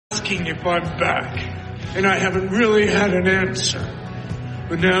asking if I'm back, and I haven't really had an answer.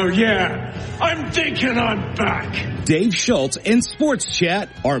 But now, yeah, I'm thinking I'm back. Dave Schultz and Sports Chat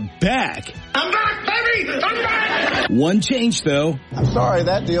are back. I'm back, baby! I'm back! One change, though. I'm sorry,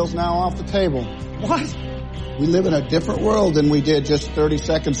 that deal's now off the table. What? We live in a different world than we did just 30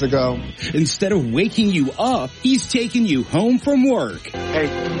 seconds ago. Instead of waking you up, he's taking you home from work. Hey,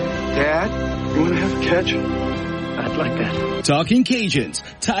 Dad, you want to have a catch? I'd like that. Talking Cajuns,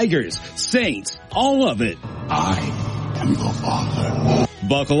 Tigers, Saints, all of it. I am your father.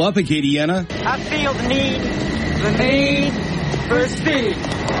 Buckle up, Acadiana. I feel the need for speed.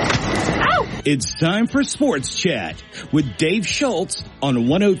 Ow! It's time for Sports Chat with Dave Schultz on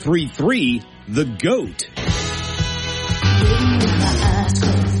 103.3 The GOAT.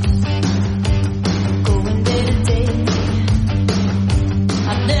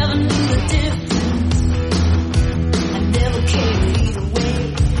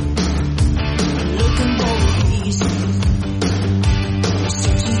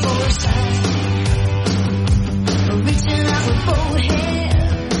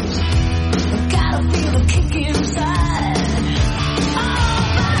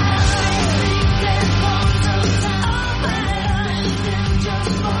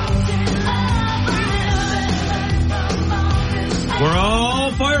 We're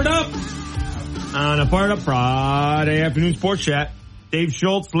all fired up on a fired up Friday afternoon sports chat. Dave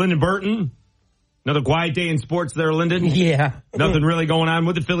Schultz, Lyndon Burton. Another quiet day in sports there, Lyndon. Yeah. Nothing really going on.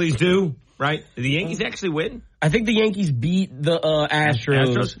 What the Phillies do, right? Did the Yankees actually win? I think the Yankees beat the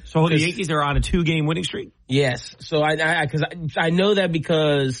Astros. So the Yankees are on a 2-game winning streak? Yes. So I know that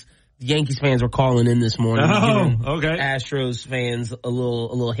because the Yankees fans were calling in this morning. Oh, okay. Astros fans a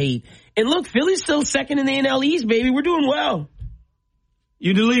little hate. And look, Philly's still second in the NL East, baby. We're doing well.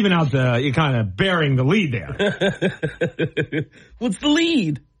 You're leaving out you're kind of bearing the lead there. What's the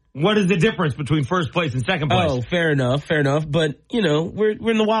lead? What is the difference between first place and second place? Oh, fair enough. But, we're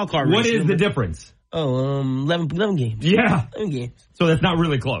in the wild card race. What is the difference? 11 games. Yeah. 11 games. So that's not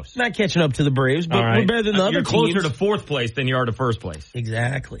really close. Not catching up to the Braves, but we're better than the other You're closer teams. to fourth place than you are to first place.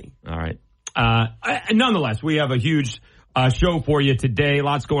 Exactly. All right. Nonetheless, we have a huge show for you today.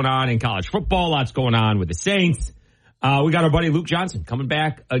 Lots going on in college football. Lots going on with the Saints. We got our buddy Luke Johnson coming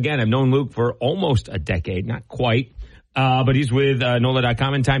back again. I've known Luke for almost a decade, not quite, but he's with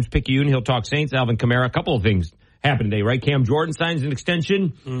NOLA.com and Times-Picayune. He'll talk Saints, Alvin Kamara. A couple of things happened today, right? Cam Jordan signs an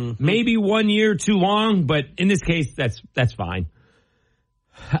extension, maybe 1 year too long, but in this case, that's fine.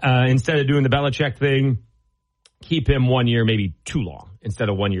 Instead of doing the Belichick thing, keep him 1 year, maybe too long instead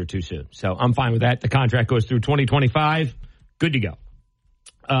of 1 year too soon. So I'm fine with that. The contract goes through 2025. Good to go.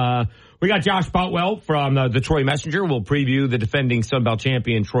 We got Josh Boutwell from the Troy Messenger. We'll preview the defending Sun Belt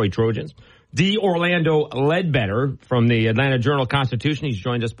champion Troy Trojans. D. Orlando Ledbetter from the Atlanta Journal-Constitution. He's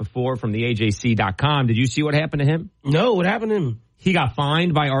joined us before from the AJC.com. Did you see what happened to him? No, what happened to him? He got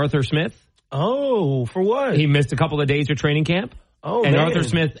fined by Arthur Smith. Oh, for what? He missed a couple of days of training camp. Oh, and man. Arthur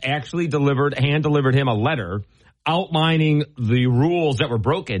Smith actually hand-delivered him a letter outlining the rules that were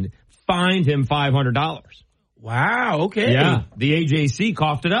broken, fined him $500. Wow, okay. Yeah, the AJC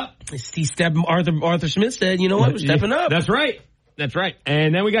coughed it up. Arthur Smith said, you know what, we're stepping up. That's right.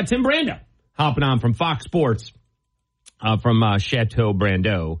 And then we got Tim Brando hopping on from Fox Sports from Chateau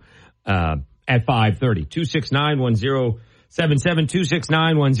Brando at 5:30. 269-1077,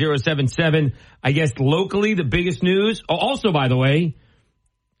 269-1077. I guess locally the biggest news. Oh, also, by the way,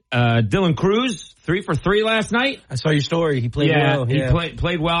 Dylan Cruz, 3 for 3 last night. I saw your story. He played well. Yeah, he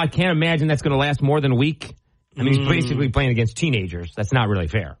played well. I can't imagine that's going to last more than a week. I mean, he's basically playing against teenagers. That's not really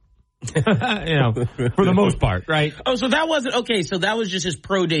fair. For the most part, right? Oh, so that wasn't, okay, so that was just his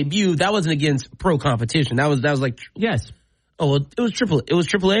pro debut. That wasn't against pro competition. That was like... Yes. Oh, well, it was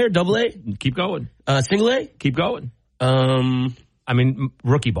triple A or double A? Keep going. Single A? Keep going. I mean,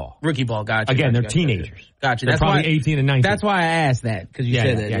 rookie ball. Rookie ball, gotcha. Again, they're teenagers. Gotcha. They're probably 18 and 19. That's why I asked that, because you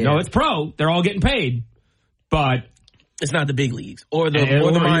said that. Yeah. No, it's pro. They're all getting paid, but... It's not the big leagues or the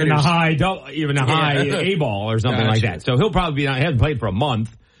even minors. a high A ball or something like that. So he'll probably he hasn't played for a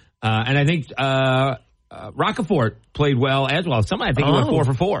month. And I think Rocafort played well as well. Someone I think he went 4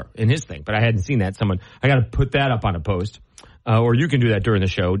 for 4 in his thing, but I hadn't seen that. I got to put that up on a post, or you can do that during the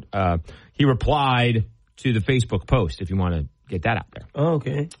show. He replied to the Facebook post if you want to get that out there. Oh,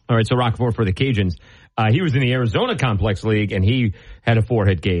 okay. All right. So Rocafort for the Cajuns. He was in the Arizona Complex League, and he had a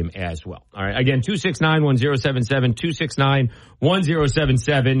 4-hit game as well. All right. Again, 269-1077,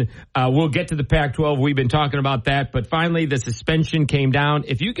 269-1077. We'll get to the Pac-12. We've been talking about that. But finally, the suspension came down.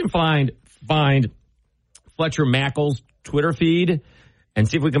 If you can find Fletcher Mackel's Twitter feed and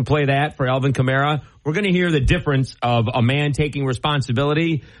see if we can play that for Alvin Kamara. We're going to hear the difference of a man taking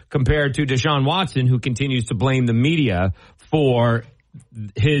responsibility compared to Deshaun Watson, who continues to blame the media for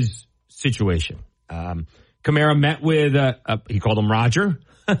his situation. Kamara met with, he called him Roger,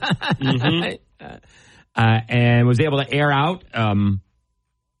 and was able to air out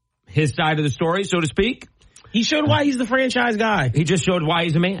his side of the story, so to speak. He showed why he's the franchise guy. He just showed why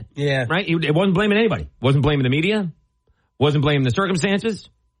he's a man. Yeah. Right? It wasn't blaming anybody. Wasn't blaming the media. Wasn't blaming the circumstances.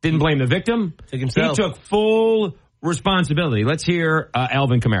 Didn't blame the victim. Took himself. He took full responsibility. Let's hear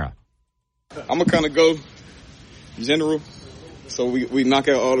Alvin Kamara. I'm going to kind of go general. So we knock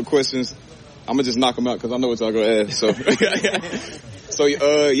out all the questions. I'm going to just knock them out because I know what y'all going to ask. So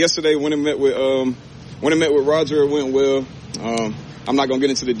yesterday when I met with Roger, it went well. I'm not going to get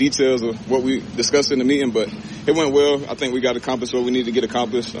into the details of what we discussed in the meeting, but it went well. I think we got accomplished what we need to get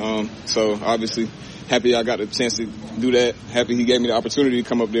accomplished. So obviously happy I got the chance to do that. Happy he gave me the opportunity to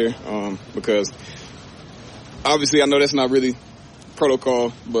come up there because obviously I know that's not really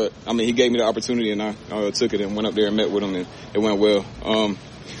protocol, but I mean he gave me the opportunity and I took it and went up there and met with him and it went well.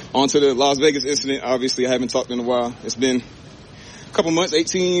 On to the Las Vegas incident. Obviously I haven't talked in a while. It's been a couple months,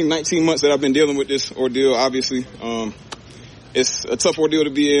 18, 19 months that I've been dealing with this ordeal. Obviously, it's a tough ordeal to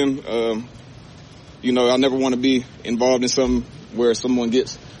be in. I never want to be involved in something where someone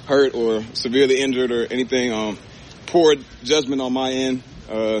gets hurt or severely injured or anything. Poor judgment on my end.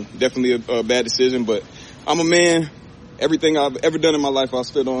 Definitely a bad decision, but I'm a man. Everything I've ever done in my life, I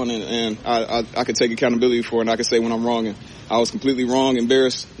stood on, and I could take accountability for it, and I could say when I'm wrong. And I was completely wrong,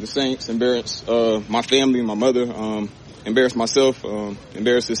 embarrassed the Saints, embarrassed my family, my mother, embarrassed myself,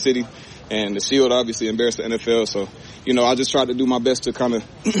 embarrassed the city, and the Shield, obviously, embarrassed the NFL. So, I just tried to do my best to kind of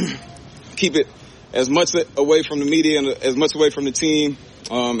keep it as much away from the media and as much away from the team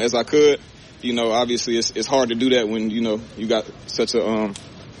as I could. Obviously, it's hard to do that when, you got such a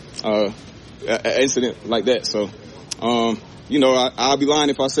incident like that. So, I'll be lying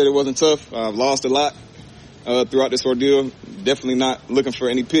if I said it wasn't tough. I've lost a lot throughout this ordeal. Definitely not looking for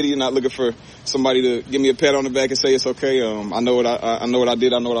any pity, not looking for somebody to give me a pat on the back and say it's okay. I know what I know what I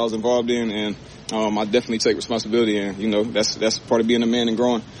did. I know what I was involved in, and I definitely take responsibility. And that's part of being a man and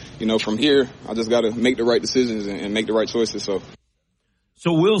growing. From here, I just got to make the right decisions and make the right choices. So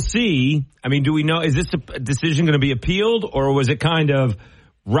we'll see. I mean, do we know? Is this a decision going to be appealed, or was it kind of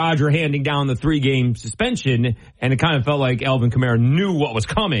Roger handing down the 3-game suspension, and it kind of felt like Alvin Kamara knew what was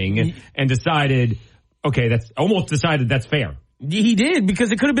coming and decided, okay, that's fair. He did,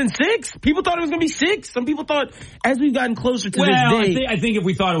 because it could have been 6. People thought it was going to be 6. Some people thought, as we've gotten closer to this day. I think if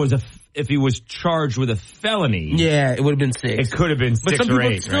we thought if he was charged with a felony. Yeah, it would have been 6. It could have been 6 or 8. But some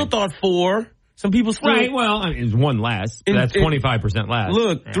people still thought 4. Some people still. Right, well, it's 1 less. But that's 25% less.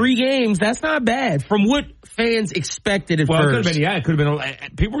 Look, 3 games, that's not bad. From what fans expected at first. It could have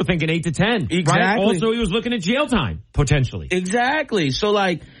been, people were thinking 8 to 10. Exactly. Right? Also, he was looking at jail time, potentially. Exactly. So,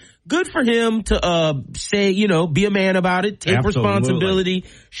 good for him to say, be a man about it, take responsibility,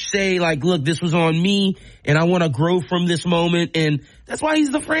 say, look, this was on me, and I want to grow from this moment. And that's why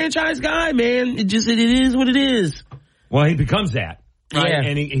he's the franchise guy, man. It is what it is. Well, he becomes that. Right? Yeah.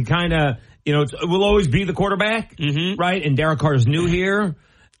 And he kind of, it will always be the quarterback, right? And Derek Carr's new here.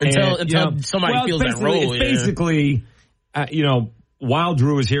 Until somebody feels that role. It's basically, while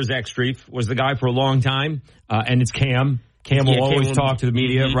Drew was here, Zach Streif was the guy for a long time, and it's Cam. Cam will always talk to the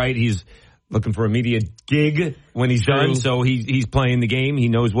media, right? He's looking for a media gig when he's done, so he's playing the game. He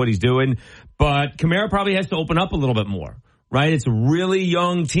knows what he's doing. But Kamara probably has to open up a little bit more, right? It's a really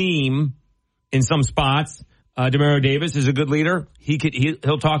young team in some spots. Demario Davis is a good leader.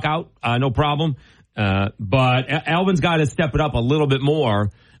 He'll talk out, no problem. But Alvin's got to step it up a little bit more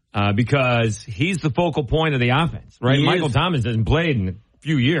because he's the focal point of the offense, right? Michael Thomas hasn't played in a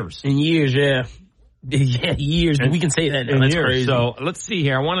few years. In years, yeah. Yeah, years. We can say that now. That's crazy. So let's see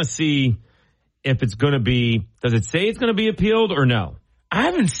here. I want to see if it's going to be, does it say it's going to be appealed or no? I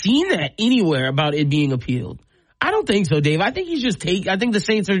haven't seen that anywhere about it being appealed. I don't think so, Dave. I think he's just I think the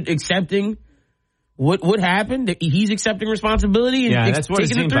Saints are accepting what happened. He's accepting responsibility and that's what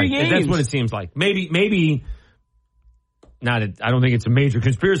taking it seems the 3 like. games. That's what it seems like. Maybe not. I don't think it's a major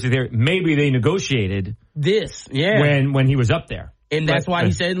conspiracy theory. Maybe they negotiated this, when he was up there, and that's why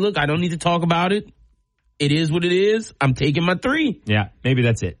he said, "Look, I don't need to talk about it. It is what it is. I'm taking my 3." Yeah, maybe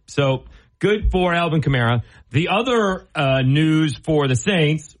that's it. So good for Alvin Kamara. The other news for the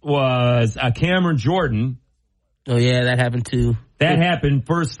Saints was Cameron Jordan. Oh yeah, that happened too. That happened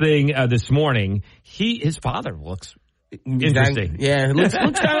first thing this morning. His father looks interesting. Yeah, it looks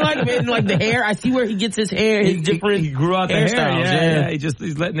kind of like him. Like the hair. I see where he gets his hair. His different. He grew out the hair. Yeah.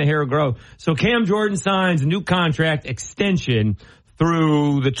 He's letting the hair grow. So Cam Jordan signs a new contract extension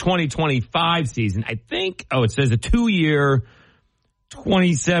through the 2025 season. I think, it says a 2-year,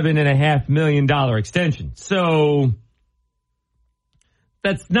 $27.5 million extension. So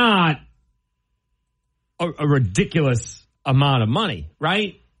that's not a ridiculous amount of money,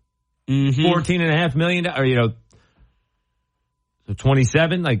 right? Mm-hmm. $14.5 million, or, so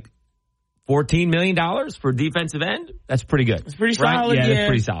 27, like $14 million for defensive end. That's pretty good. It's pretty right? solid. Yeah, that's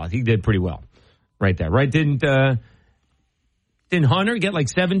pretty solid. He did pretty well right there. Right? Didn't Hunter get like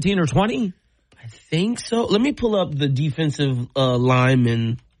 17 or 20? I think so. Let me pull up the defensive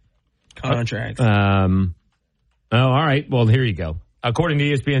lineman contracts. All right. Well, here you go. According to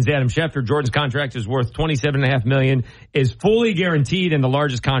ESPN's Adam Schefter, Jordan's contract is worth $27.5 million, is fully guaranteed and the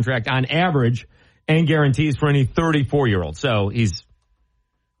largest contract on average, and guarantees for any 34-year-old. So he's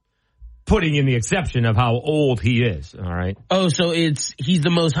putting in the exception of how old he is. All right. Oh, so he's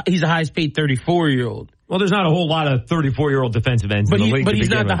the highest paid 34-year-old. Well, there's not a whole lot of 34-year-old defensive ends in the league. But he's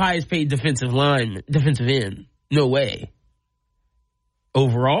not the highest paid defensive end. No way.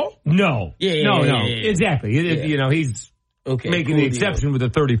 Overall? No. Yeah. Exactly. He's making the exception with a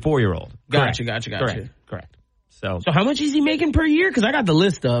 34-year-old. Gotcha. Correct. So how much is he making per year? Because I got the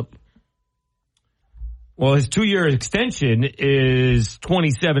list up. Well, his 2-year extension is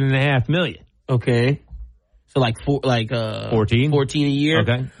 $27.5 million. Okay. So 14 a year.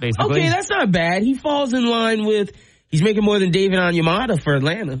 Okay, basically. Okay, that's not bad. He falls in line with, he's making more than David Onyemata for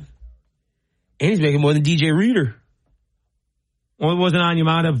Atlanta. And he's making more than DJ Reader. Well, wasn't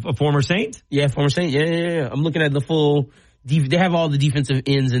Onyemata a former Saint? Yeah, former Saint. Yeah. I'm looking at the full, they have all the defensive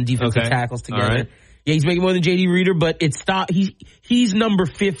ends and defensive tackles together. Right. Yeah, he's making more than JD Reader, but he's number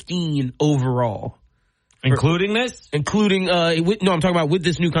 15 overall. Including this? I'm talking about with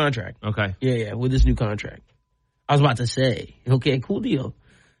this new contract. Okay. Yeah, with this new contract. I was about to say, okay, cool deal.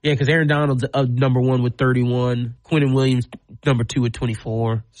 Yeah, because Aaron Donald's number 1 with 31. Quinnen Williams, number 2 with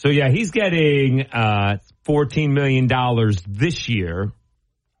 24. So, yeah, he's getting $14 million this year.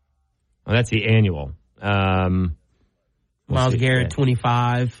 Oh, that's the annual. Myles Garrett,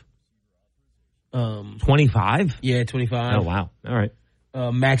 25. 25? Yeah, 25. Oh, wow. All right.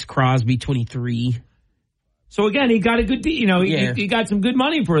 Max Crosby, 23. So, again, he got a good deal. He got some good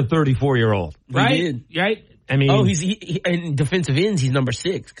money for a 34-year-old. Right? He did. Right? I mean, in defensive ends, he's number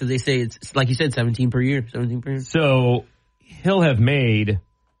 6 because they say it's, like you said, 17 per year. So he'll have made,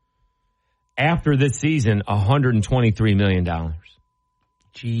 after this season, $123 million.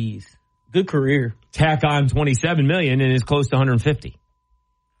 Jeez. Good career. Tack on $27 million and is close to $150.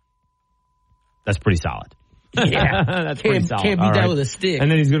 That's pretty solid. Yeah. That's pretty solid. Can't beat that with a stick.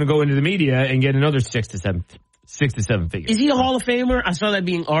 And then he's going to go into the media and get another 6 to 7 figures. Is he a Hall of Famer? I saw that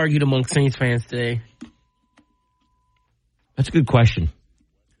being argued among Saints fans today. That's a good question.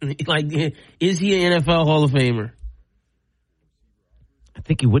 Is he an NFL Hall of Famer? I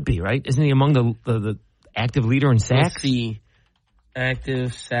think he would be, right? Isn't he among the active leader in sacks? Let's see.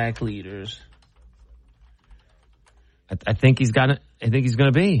 Active sack leaders. I think he's got it. I think he's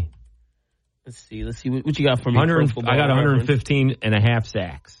going to be. Let's see what you got for me. I got 115 and a half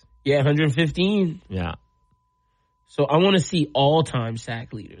sacks. Yeah, 115. Yeah. So I want to see all-time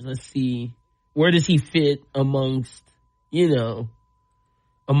sack leaders. Let's see. Where does he fit amongst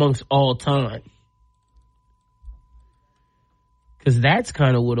all time? Because that's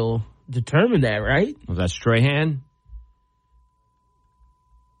kind of what'll determine that, right? Was that Strahan?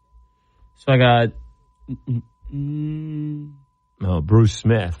 So I got... Bruce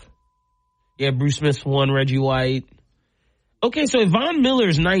Smith. Yeah, Bruce Smith's 1, Reggie White. Okay, so if Von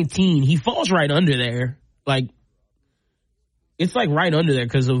Miller's 19, he falls right under there. It's right under there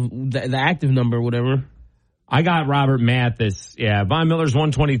because of the active number or whatever. I got Robert Mathis. Yeah, Von Miller's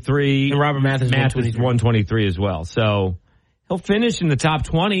 123. And Robert Mathis 123 as well. So he'll finish in the top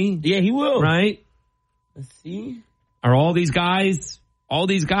 20. Yeah, he will. Right? Let's see. Are all these guys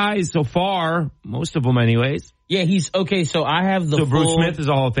so far, most of them anyways? Yeah, he's okay. So I have the Bruce Smith is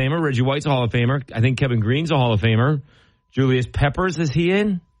a Hall of Famer. Reggie White's a Hall of Famer. I think Kevin Green's a Hall of Famer. Julius Peppers, is he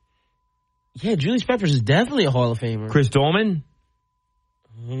in? Yeah, Julius Peppers is definitely a Hall of Famer. Chris Dolman?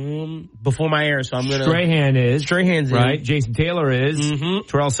 Before my era, so I'm going to... Strahan's in. Right. Jason Taylor is. Mm-hmm.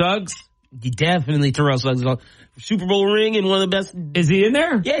 Terrell Suggs? Definitely Terrell Suggs. Super Bowl ring and one of the best... Is he in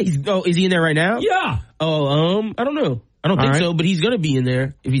there? Yeah, is he in there right now? Yeah. I don't know. I don't think so, but he's going to be in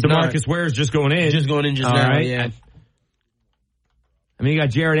there. If he's not. DeMarcus Ware's just going in. Now, right. Yeah. I mean, you got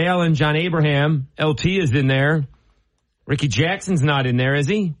Jared Allen, John Abraham. LT is in there. Ricky Jackson's not in there, is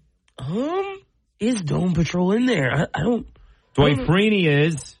he? Is Dome Patrol in there? I don't... Dwight Freeney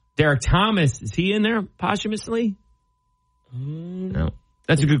is. Derek Thomas, is he in there posthumously? No.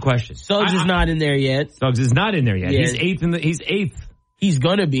 That's a good question. Suggs is not in there yet. Suggs is not in there yet. Yeah. He's eighth He's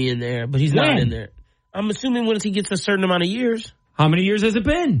gonna be in there, but he's not in there. I'm assuming once he gets a certain amount of years. How many years has it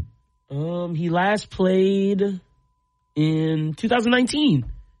been? He last played in 2019.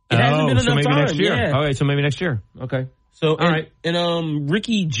 It hasn't been enough maybe time. Next year. Yeah. All right, so maybe next year. Okay. So, all right. And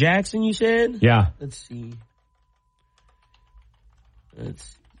Ricky Jackson, you said? Yeah. Let's see.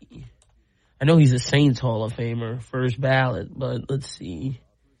 I know he's a Saints Hall of Famer, first ballot, but let's see.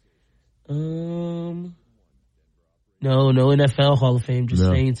 No NFL Hall of Fame, just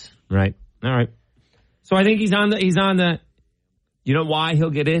Saints. Right. All right. So I think he's on the. You know why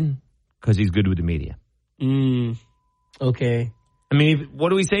he'll get in? Because he's good with the media. Okay. I mean, what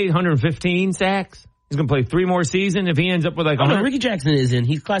do we say? 115 sacks. He's going to play 3 more seasons. If he ends up with like, no, Ricky Jackson is in.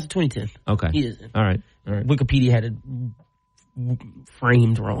 He's class of 2010. Okay. He is in. All right. Wikipedia had it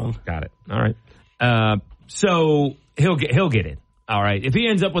framed wrong. Got it. All right. So he'll get in. All right. If he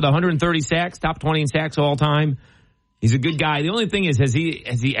ends up with 130 sacks, top 20 in sacks all time, he's a good guy. The only thing is, has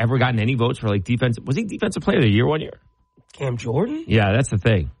he ever gotten any votes for like defensive? Was he defensive player of the year one year? Cam Jordan? Yeah, that's the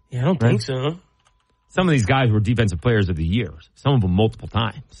thing. Yeah, I don't think so. Some of these guys were defensive players of the year. Some of them multiple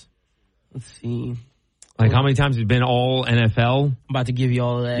times. Let's see. Like how many times has he been all NFL? I'm about to give you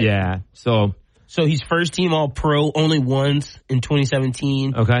all of that. Yeah. So he's first team All Pro only once in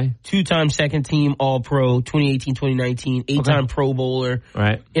 2017. Okay. 2-time second team All Pro 2018, 2019. 8-time Pro Bowler.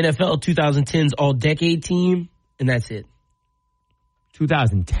 Right. NFL 2010's All Decade team, and that's it.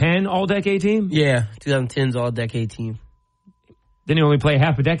 2010 All Decade team? Yeah, 2010's All Decade team. Didn't he only play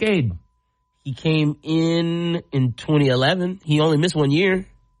half a decade? He came in 2011. He only missed 1 year.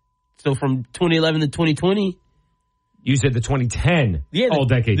 So from 2011 to 2020. You said the 2010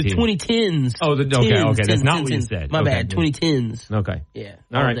 All-Decade team. The 2010s. Oh, okay. That's not what you said. My bad. 2010s. Okay. Yeah.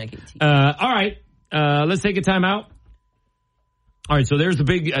 All right. All-Decade team. All right. Let's take a timeout. All right. So there's the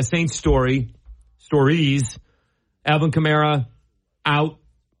big Saints stories. Alvin Kamara out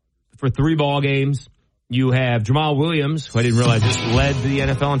for 3 ball games. You have Jamal Williams, who I didn't realize just led the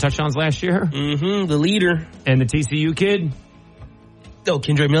NFL in touchdowns last year. Mm-hmm. The leader. And the TCU kid. Oh,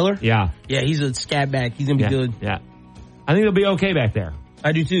 Kendrick Miller? Yeah. Yeah, he's a scat back. He's going to be good. Yeah. I think they'll be okay back there.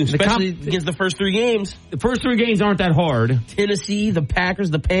 I do too, especially against the first 3 games. The first 3 games aren't that hard. Tennessee, the Packers,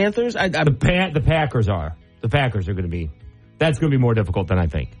 the Panthers. The Packers are. The Packers are going to be. That's going to be more difficult than I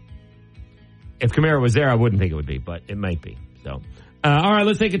think. If Kamara was there, I wouldn't think it would be, but it might be. So, all right,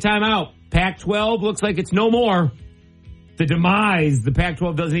 let's take a timeout. Pac-12 looks like it's no more. The demise. The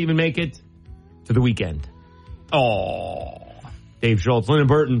Pac-12 doesn't even make it to the weekend. Oh. Dave Schultz, Lynn and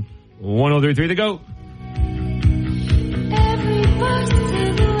Burton, 103.3 The GOAT.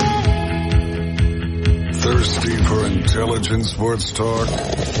 Thirsty for intelligent sports talk?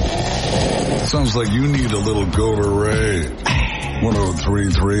 Sounds like you need a little Gatorade.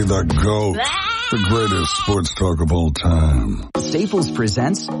 103.3 The GOAT. The greatest sports talk of all time. Staples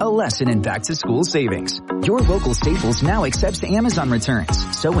presents a lesson in back-to-school savings. Your local Staples now accepts Amazon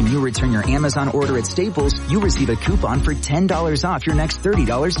returns. So when you return your Amazon order at Staples, you receive a coupon for $10 off your next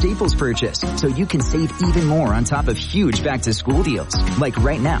 $30 Staples purchase. So you can save even more on top of huge back-to-school deals. Like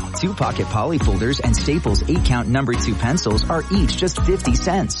right now, 2-pocket poly folders and Staples 8-count number 2 pencils are each just 50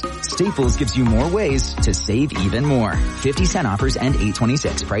 cents. Staples gives you more ways to save even more. 50-cent offers end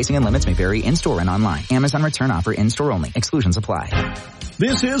 8/26. Pricing and limits may vary in-store and online. Amazon return offer in-store only. Exclusions apply.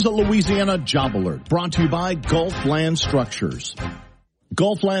 This is a Louisiana Job Alert brought to you by Gulfland Structures.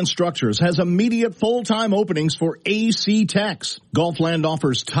 Gulfland Structures has immediate full-time openings for AC techs. Gulfland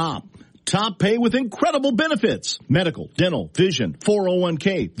offers top pay with incredible benefits. Medical, dental, vision,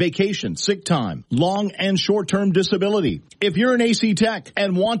 401k, vacation, sick time, long and short-term disability. If you're an AC tech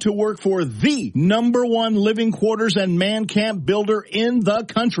and want to work for the #1 living quarters and man camp builder in the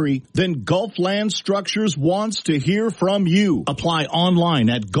country, then Gulfland Structures wants to hear from you. Apply online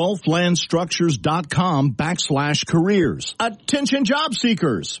at gulflandstructures.com/careers. Attention job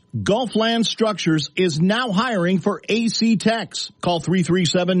seekers. Gulfland Structures is now hiring for AC techs. Call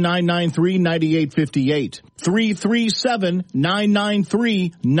 337-993-9858.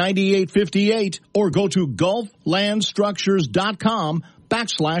 337-993-9858 or go to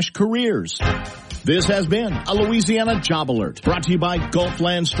gulflandstructures.com/careers. This has been a Louisiana Job Alert brought to you by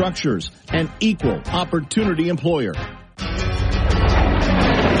Gulfland Structures, an equal opportunity employer.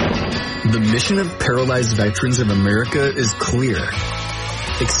 The mission of Paralyzed Veterans of America is clear.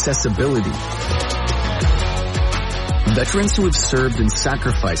 Accessibility. Veterans who have served and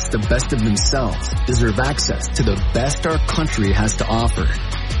sacrificed the best of themselves deserve access to the best our country has to offer.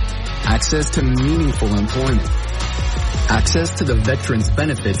 Access to meaningful employment. Access to the veterans'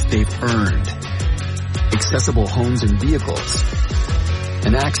 benefits they've earned. Accessible homes and vehicles.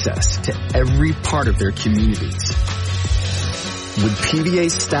 And access to every part of their communities. with PVA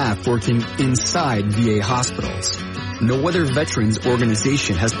staff working inside VA hospitals. No other veterans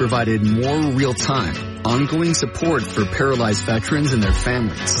organization has provided more real-time, ongoing support for paralyzed veterans and their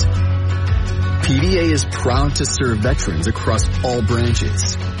families. PVA is proud to serve veterans across all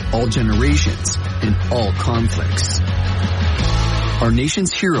branches, all generations, and all conflicts. Our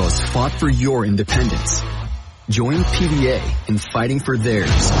nation's heroes fought for your independence. Join PVA in fighting for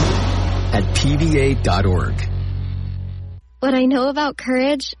theirs at PVA.org. What I know about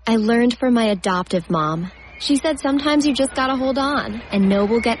courage, I learned from my adoptive mom. She said sometimes you just gotta hold on and know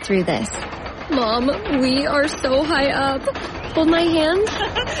we'll get through this. Mom, we are so high up. Hold my hand.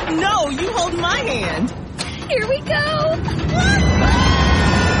 No, you hold my hand. Here we go.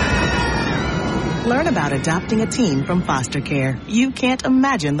 Learn about adopting a teen from foster care. You can't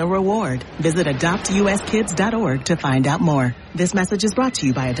imagine the reward. Visit adoptuskids.org to find out more. This message is brought to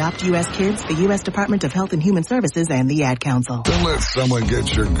you by Adopt U.S. Kids, the U.S. Department of Health and Human Services, and the Ad Council. Don't let someone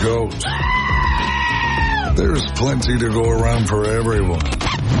get your goat. There's plenty to go around for everyone.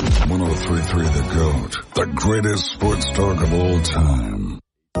 103.3 The GOAT, the greatest sports talk of all time.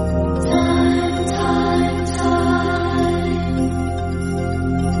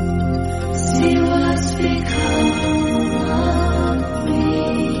 See what's become of me.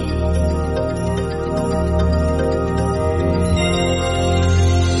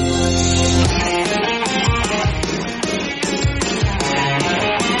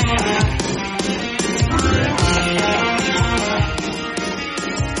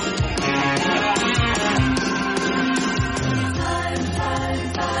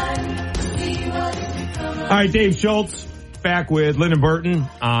 All right, Dave Schultz back with Lyndon Burton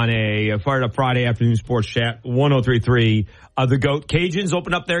on a Fired Up Friday afternoon sports chat. 103.3 The GOAT. Cajuns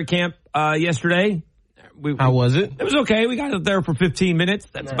opened up their camp yesterday. How was it? It was okay. We got up there for 15 minutes.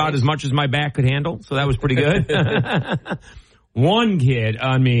 That's about as much as my back could handle, so that was pretty good. One kid,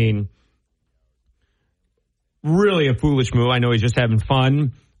 I mean, really a foolish move. I know he's just having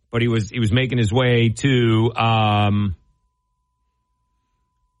fun, but he was making his way to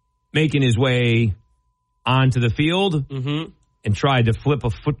onto the field and tried to flip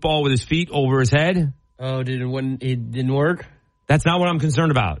a football with his feet over his head. Oh, it didn't work? That's not what I'm concerned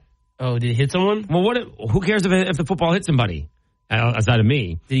about. Oh, did it hit someone? Well, who cares if the football hit somebody outside of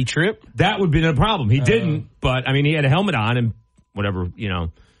me? Did he trip? That would be the problem. He didn't, but I mean, he had a helmet on and whatever,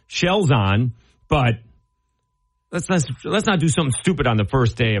 shells on, but let's not do something stupid on the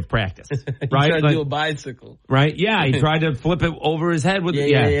first day of practice. Right? Tried to do a bicycle. Right? Yeah, he tried to flip it over his head with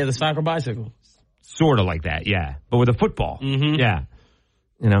the soccer bicycle. Sort of like that, yeah. But with a football. Mm-hmm. Yeah.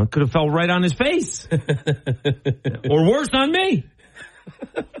 Could have fell right on his face. Or worse, on me.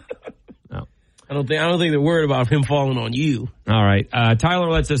 No. I don't think they're worried about him falling on you. All right. Tyler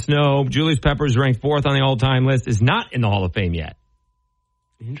lets us know Julius Peppers, ranked 4th on the all-time list, is not in the Hall of Fame yet.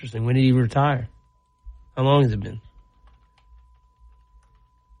 Interesting. When did he retire? How long has it been?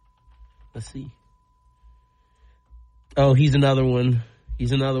 Let's see. Oh, he's another one.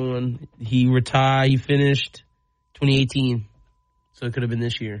 He retired. He finished 2018. So it could have been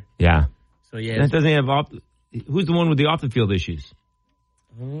this year. Yeah. So, yeah. That doesn't have who's the one with the off-the-field issues?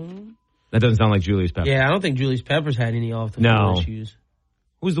 That doesn't sound like Julius Peppers. Yeah, I don't think Julius Peppers had any off-the-field issues.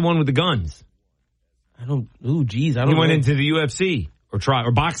 Who's the one with the guns? I don't know. He went into the UFC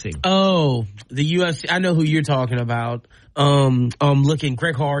or boxing. Oh, the UFC. I know who you're talking about. Looking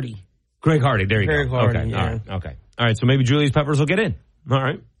Greg Hardy. Greg Hardy. There you go. Greg Hardy. Okay. Yeah. All right. So maybe Julius Peppers will get in. All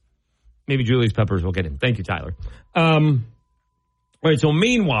right. Maybe Julius Peppers will get in. Thank you, Tyler. All right. So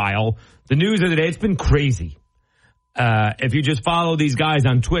meanwhile, the news of the day, it's been crazy. If you just follow these guys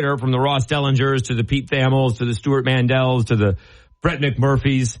on Twitter, from the Ross Dellingers to the Pete Thamels to the Stuart Mandells to the Brett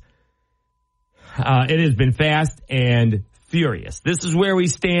McMurphys, it has been fast and furious. This is where we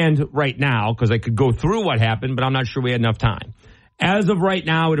stand right now, because I could go through what happened, but I'm not sure we had enough time. As of right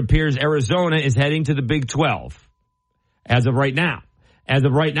now, it appears Arizona is heading to the Big 12. As of right now. As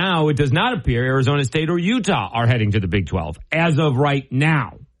of right now, it does not appear Arizona State or Utah are heading to the Big 12. As of right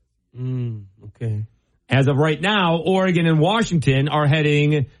now. Okay. As of right now, Oregon and Washington are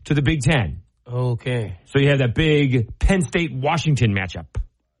heading to the Big 10. Okay. So you have that big Penn State-Washington matchup.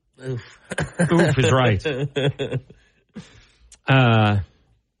 Oof. Oof is right.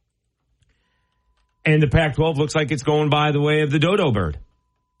 And the Pac-12 looks like it's going by the way of the dodo bird.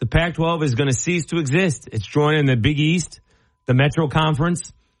 The Pac-12 is going to cease to exist. It's joining the Big East, the Metro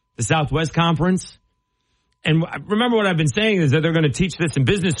Conference, the Southwest Conference. And remember what I've been saying is that they're going to teach this in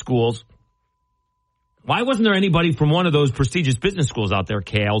business schools. Why wasn't there anybody from one of those prestigious business schools out there,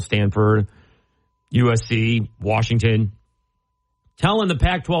 Cal, Stanford, USC, Washington, telling the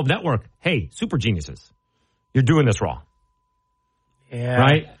Pac-12 network, hey, super geniuses, you're doing this wrong. Yeah.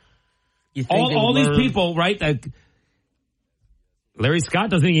 Right? You think all these people, right? That Larry Scott,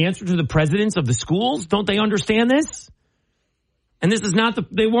 doesn't he answer to the presidents of the schools? Don't they understand this? And this is not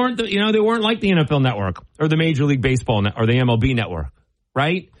they weren't like the NFL Network or the Major League Baseball or the MLB Network,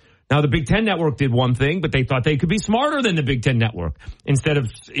 right? Now the Big Ten Network did one thing, but they thought they could be smarter than the Big Ten Network. Instead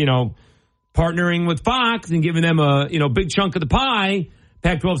of, partnering with Fox and giving them a, big chunk of the pie,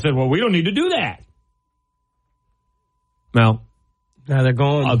 Pac-12 said, well, we don't need to do that. Well, now they're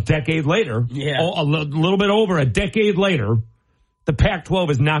gone. A decade later, a little bit over a decade later, the Pac-12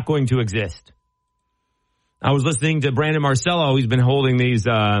 is not going to exist. I was listening to Brandon Marcello. He's been holding these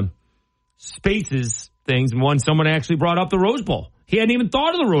spaces things, and someone actually brought up the Rose Bowl. He hadn't even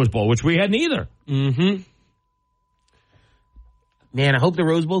thought of the Rose Bowl, which we hadn't either. Mm-hmm. Man, I hope the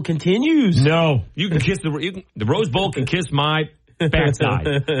Rose Bowl continues. No, you can kiss the Rose Bowl can kiss my backside.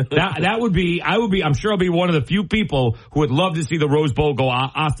 That would be. I'm sure I'll be one of the few people who would love to see the Rose Bowl go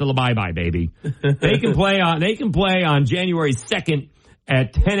hasta la bye bye, baby. They can play on January 2nd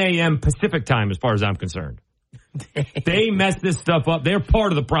at 10 a.m. Pacific time, as far as I'm concerned. They mess this stuff up. They're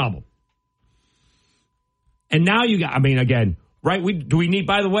part of the problem. And now again, right? Do we need,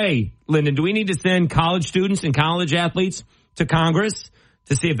 by the way, Lyndon, do we need to send college students and college athletes to Congress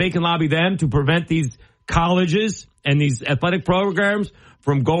to see if they can lobby them to prevent these colleges and these athletic programs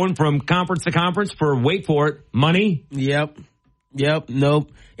from going from conference to conference for, wait for it, money? Yep.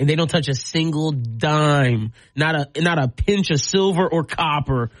 Nope. And they don't touch a single dime, not a pinch of silver or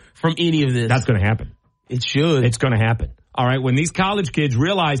copper from any of this. That's going to happen. It should. It's going to happen. All right. When these college kids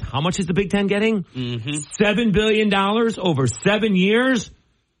realize how much is the Big Ten getting? Mm-hmm. $7 billion over 7 years.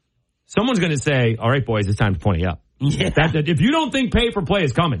 Someone's going to say, all right, boys, it's time to pony up. Yeah. If you don't think pay for play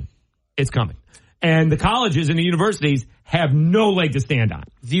is coming, it's coming. And the colleges and the universities have no leg to stand on.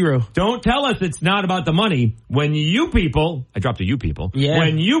 Zero. Don't tell us it's not about the money when you people, I dropped a you people,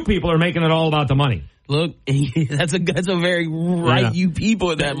 when you people are making it all about the money. Look, that's a very right you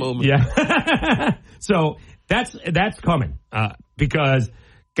people at that moment. Yeah. So that's coming because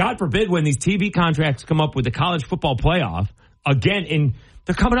God forbid when these TV contracts come up with the college football playoff again,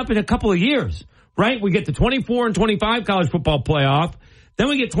 they're coming up in a couple of years, right? We get the 24 and 25 college football playoff, then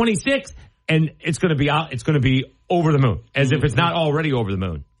we get 26, and it's going to be out. It's going to be over the moon, as if it's not already over the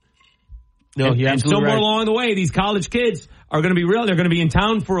moon. No, and somewhere along the way, these college kids are going to be real. They're going to be in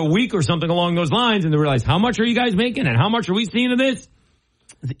town for a week or something along those lines, and they realize, how much are you guys making, and how much are we seeing of this?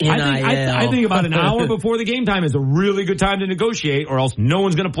 I think about an hour before the game time is a really good time to negotiate, or else no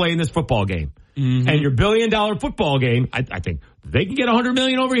one's going to play in this football game. Mm-hmm. And your $1 billion football game, I think they can get $100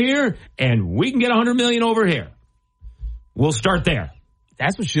 million over here, and we can get $100 million over here. We'll start there.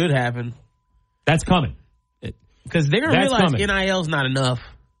 That's what should happen. That's coming. Because they're going to realize NIL's not enough.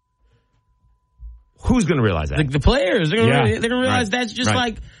 Who's going to realize that? The players. They're going to realize that's just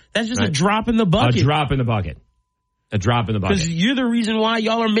a drop in the bucket. A drop in the bucket. A drop in the bucket. Because you're the reason why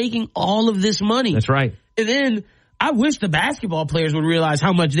y'all are making all of this money. That's right. And then I wish the basketball players would realize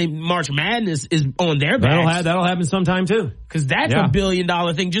how much March Madness is on their backs. That'll happen sometime too. Because that's $1 billion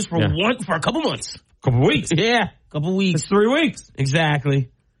thing just for a couple months. Couple weeks. Yeah. Couple weeks. It's 3 weeks.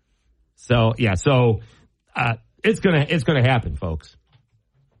 Exactly. So it's gonna happen, folks.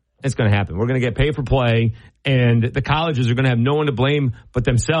 It's gonna happen. We're gonna get pay for play, and the colleges are gonna have no one to blame but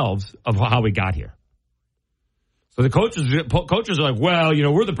themselves of how we got here. So the coaches are like, well,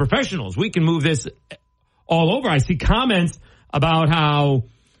 we're the professionals. We can move this all over. I see comments about how,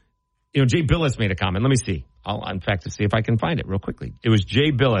 Jay Billis made a comment. Let me see. I'll, in fact, see if I can find it real quickly. It was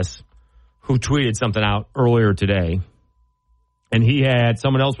Jay Billis who tweeted something out earlier today. And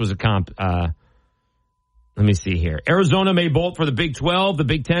someone else was a comp. Let me see here. Arizona may bolt for the Big 12. The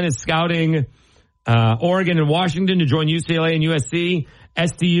Big 10 is scouting Oregon and Washington to join UCLA and USC.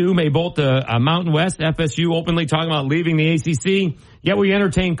 SDU may bolt the Mountain West. FSU openly talking about leaving the ACC. Yet we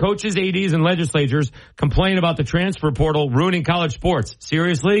entertain coaches, ADs, and legislatures complain about the transfer portal ruining college sports.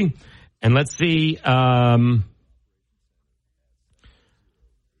 Seriously? And let's see.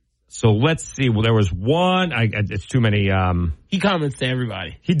 So let's see. Well, there was one. It's too many. He comments to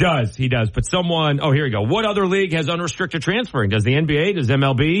everybody. He does. But someone. Oh, here we go. What other league has unrestricted transferring? Does the NBA? Does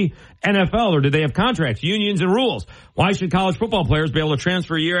MLB? NFL? Or do they have contracts, unions, and rules? Why should college football players be able to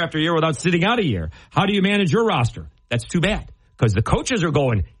transfer year after year without sitting out a year? How do you manage your roster? That's too bad because the coaches are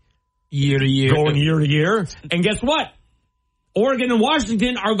going year to year. And guess what? Oregon and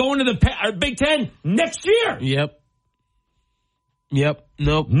Washington are going to the Big Ten next year. Yep.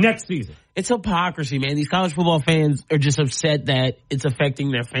 Nope. Next season. It's hypocrisy, man. These college football fans are just upset that it's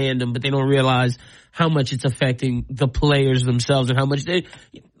affecting their fandom, but they don't realize how much it's affecting the players themselves and how much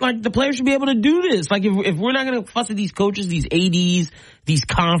the players should be able to do this. Like, if we're not going to fuss at these coaches, these ADs, these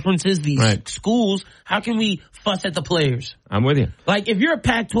conferences, these schools, how can we fuss at the players? I'm with you. Like, if you're a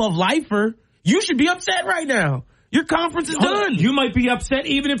Pac-12 lifer, you should be upset right now. Your conference is done. You might be upset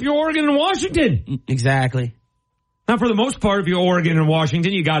even if you're Oregon and Washington. Exactly. Now, for the most part, if you're Oregon and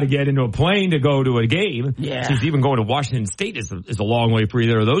Washington, you got to get into a plane to go to a game. Yeah. Since even going to Washington State is a long way for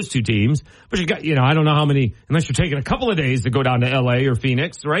either of those two teams. But you got, I don't know how many, unless you're taking a couple of days to go down to LA or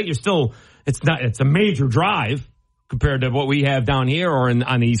Phoenix, right? It's a major drive compared to what we have down here or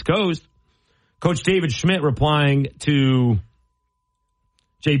on the East Coast. Coach David Schmidt replying to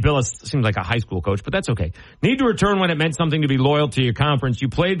Jay Billis, seems like a high school coach, but that's okay. Need to return when it meant something to be loyal to your conference. You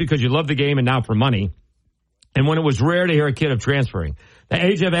played because you loved the game and not for money. And when it was rare to hear a kid of transferring. The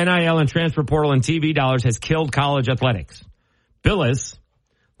age of NIL and transfer portal and TV dollars has killed college athletics. Billis,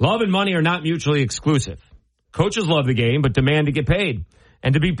 love and money are not mutually exclusive. Coaches love the game, but demand to get paid.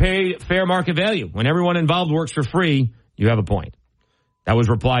 And to be paid fair market value. When everyone involved works for free, you have a point. That was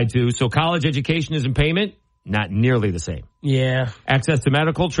replied to. So college education is in payment? Not nearly the same. Yeah. Access to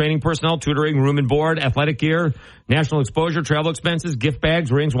medical, training personnel, tutoring, room and board, athletic gear, national exposure, travel expenses, gift bags,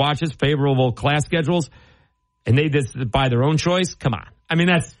 rings, watches, favorable class schedules. And they just by their own choice? Come on. I mean,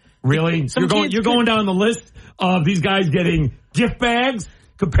 that's really, you're going down the list of these guys getting gift bags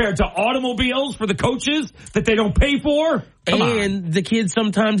compared to automobiles for the coaches that they don't pay for. Come on. The kids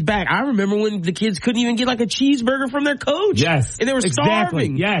sometimes back. I remember when the kids couldn't even get like a cheeseburger from their coach. Yes. And they were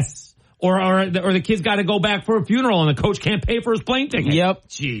starving. Yes. Or the kid's got to go back for a funeral and the coach can't pay for his plane ticket. Yep.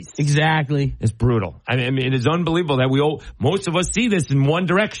 Jeez. Exactly. It's brutal. I mean, it is unbelievable that most of us see this in one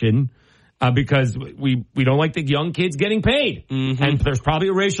direction. Because we don't like the young kids getting paid. Mm-hmm. And there's probably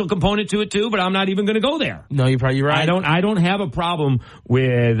a racial component to it too, but I'm not even going to go there. No, you're probably right. I don't have a problem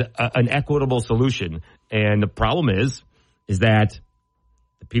with an equitable solution. And the problem is that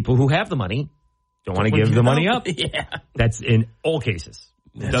the people who have the money don't want to give the money up. Yeah. That's in all cases.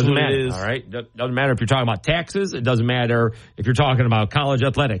 It doesn't matter. All right. It doesn't matter if you're talking about taxes. It doesn't matter if you're talking about college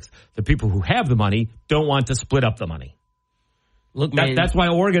athletics. The people who have the money don't want to split up the money. Look, that's why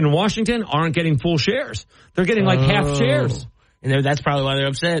Oregon and Washington aren't getting full shares. They're getting like half shares. And that's probably why they're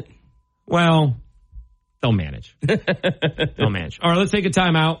upset. Well, they'll manage. They'll manage. All right, let's take a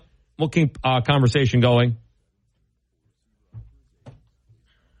timeout. We'll keep conversation going.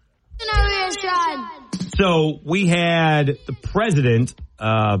 So we had the president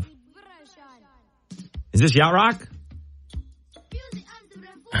of... Is this Yacht Rock?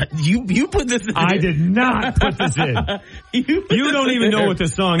 You put this in. I did not put this in. You don't even know what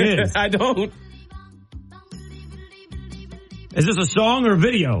this song is. I don't. Is this a song or a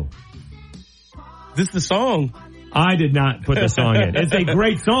video? This is the song. I did not put the song in. It's a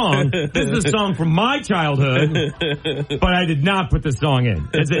great song. This is a song from my childhood, but I did not put the song in.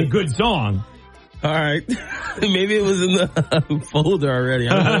 It's a good song. All right. Maybe it was in the folder already.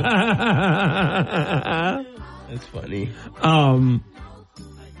 That's funny.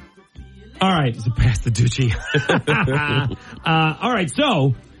 All right, so pass the Ducci. All right,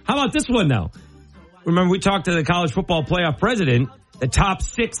 so how about this one, though? Remember, we talked to the college football playoff president. The top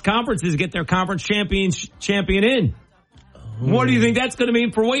 6 conferences get their conference champion in. What do you think that's going to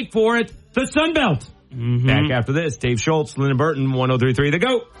mean for, wait for it, the Sun Belt? Mm-hmm. Back after this, Dave Schultz, Lyndon Burton, 103.3 The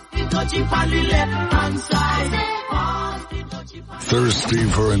GOAT. Thirsty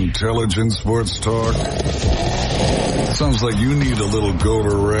for intelligent sports talk? Sounds like you need a little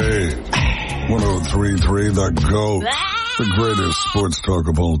Gatorade. 103.3 The GOAT. The greatest sports talk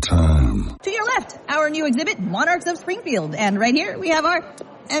of all time. To your left, our new exhibit, Monarchs of Springfield. And right here, we have our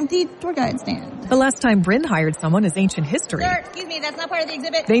empty tour guide stand. The last time Bryn hired someone is ancient history. Sir, excuse me, that's not part of the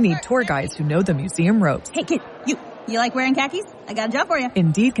exhibit. They need tour guides who know the museum ropes. Hey, kid, you like wearing khakis? I got a job for you.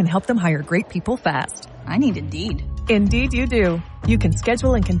 Indeed can help them hire great people fast. I need Indeed. Indeed you do. You can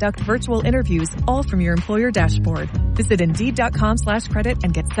schedule and conduct virtual interviews all from your employer dashboard. Visit Indeed.com/credit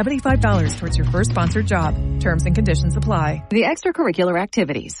and get $75 towards your first sponsored job. Terms and conditions apply. The extracurricular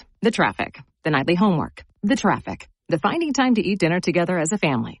activities, the traffic, the nightly homework, the traffic, the finding time to eat dinner together as a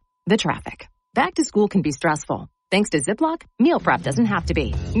family, the traffic. Back to school can be stressful. Thanks to Ziploc, meal prep doesn't have to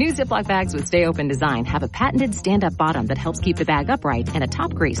be. New Ziploc bags with Stay Open design have a patented stand-up bottom that helps keep the bag upright and a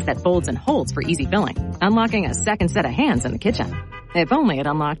top grease that folds and holds for easy filling, unlocking a second set of hands in the kitchen. If only it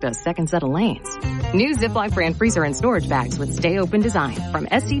unlocked a second set of lanes. New Ziploc brand freezer and storage bags with Stay Open design from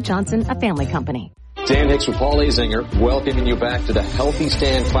S.C. Johnson, a family company. Dan Hicks with Paul Azinger, welcoming you back to the Healthy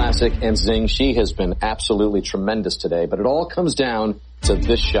Stand Classic. And Zing, she has been absolutely tremendous today, but it all comes down to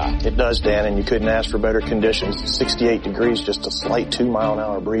this shot. It does, Dan, and you couldn't ask for better conditions. 68 degrees, just a slight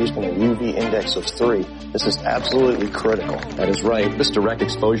 2-mile-an-hour breeze and a UV index of 3. This is absolutely critical. That is right. This direct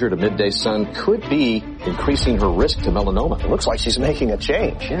exposure to midday sun could be increasing her risk to melanoma. It looks like she's making a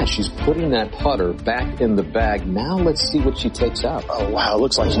change. Yeah, she's putting that putter back in the bag. Now let's see what she takes out. Oh, wow. It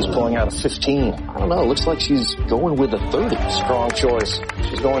looks like she's pulling out a 15. I don't know. It looks like she's going with a 30. Strong choice.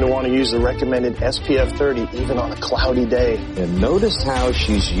 She's going to want to use the recommended SPF 30 even on a cloudy day. And notice how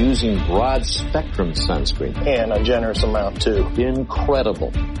she's using broad spectrum sunscreen. And a generous amount, too.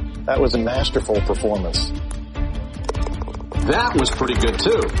 Incredible. That was a masterful performance. That was pretty good,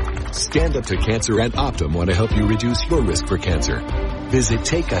 too. Stand Up to Cancer and Optum want to help you reduce your risk for cancer. Visit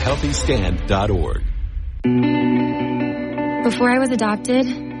takeahealthystand.org. Before I was adopted,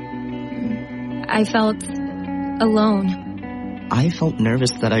 I felt alone. I felt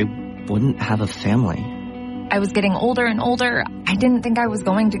nervous that I wouldn't have a family. I was getting older and older. I didn't think I was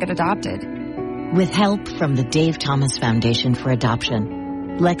going to get adopted. With help from the Dave Thomas Foundation for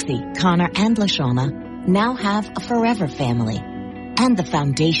Adoption, Lexi, Connor, and LaShawna now have a forever family and the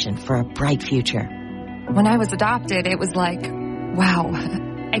foundation for a bright future. When I was adopted, it was like, wow,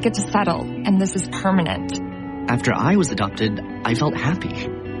 I get to settle, and this is permanent. After I was adopted, I felt happy.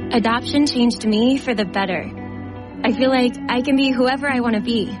 Adoption changed me for the better. I feel like I can be whoever I want to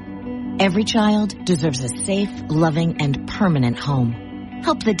be. Every child deserves a safe, loving, and permanent home.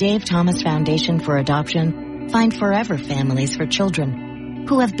 Help the Dave Thomas Foundation for Adoption find forever families for children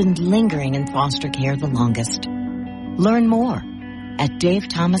who have been lingering in foster care the longest. Learn more at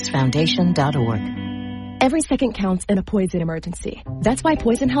davethomasfoundation.org. Every second counts in a poison emergency. That's why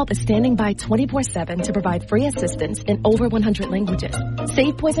Poison Help is standing by 24/7 to provide free assistance in over 100 languages.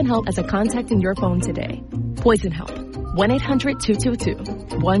 Save Poison Help as a contact in your phone today. Poison Help.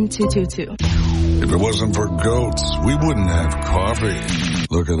 1-800-222-1222. If it wasn't for goats, we wouldn't have coffee.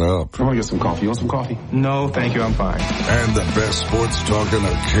 Look it up. I'm gonna get some coffee. You want some coffee? No, thank you. I'm fine. And the best sports talk in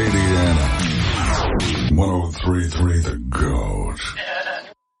Acadiana. 103.3 The Goat.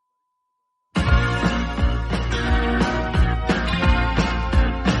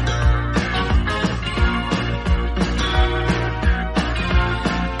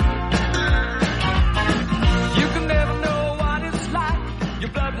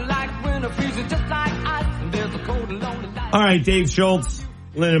 All right, Dave Schultz,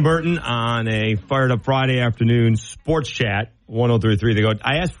 Lynn Burton on a fired up Friday afternoon sports chat, 103.3 The Goat.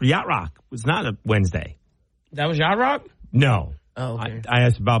 I asked for Yacht Rock. It was not a Wednesday. That was Yacht Rock? No. Oh, okay. I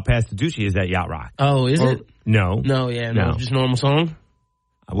asked about Pastaducci. Is that Yacht Rock? Oh, is it? No. No, yeah, no. Just normal song?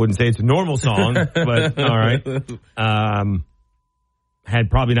 I wouldn't say it's a normal song, but all right. Had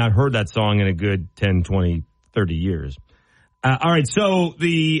probably not heard that song in a good 10, 20, 30 years. All right, so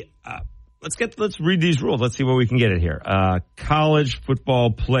let's read these rules. Let's see where we can get it here. College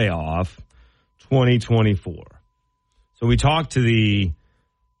football playoff 2024. So we talked to the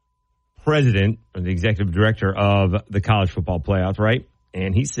president or the executive director of the college football playoff, right?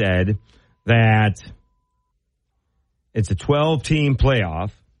 And he said that it's a 12-team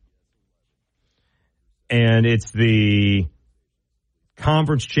playoff, and it's the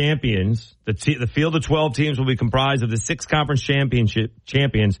conference champions. The field of 12 teams will be comprised of the 6 conference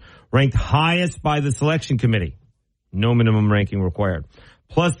champions ranked highest by the selection committee. No minimum ranking required.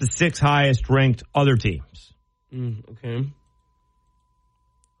 Plus the 6 highest ranked other teams. Okay.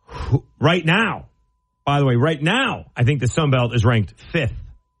 Right now, by the way, I think the Sun Belt is ranked 5th.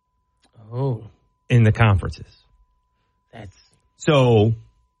 Oh. In the conferences. So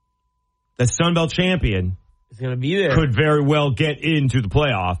the Sun Belt champion is going to be there. Could very well get into the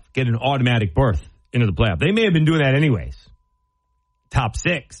playoff, get an automatic berth into the playoff. They may have been doing that anyways. Top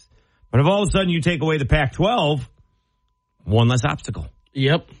 6. But if all of a sudden you take away the Pac-12, one less obstacle.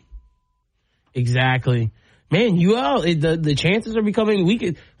 Yep. Exactly. Man, UL, the chances are becoming, we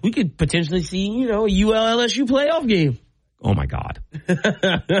could potentially see, a UL LSU playoff game. Oh my God.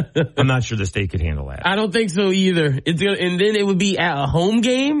 I'm not sure the state could handle that. I don't think so either. And then it would be at a home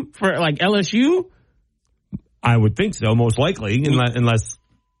game for like LSU? I would think so, most likely, unless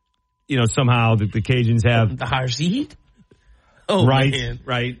somehow the Cajuns have the higher seed. Oh, right, man.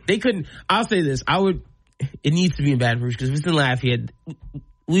 Right. They couldn't. I'll say this. It needs to be in Baton Rouge because if it's in Lafayette,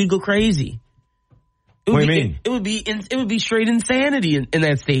 we'd go crazy. What do you mean? It would be straight insanity in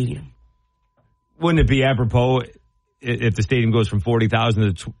that stadium. Wouldn't it be apropos if the stadium goes from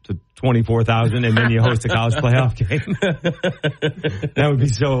 40,000 to 24,000 and then you host a college playoff game? That would be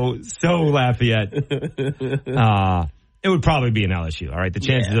so Lafayette. It would probably be an LSU. All right, the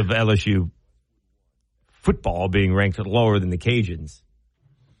chances of LSU football being ranked lower than the Cajuns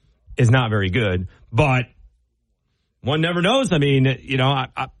is not very good, but one never knows. I mean,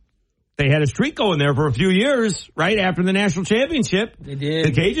 they had a streak going there for a few years, right? After the national championship. They did.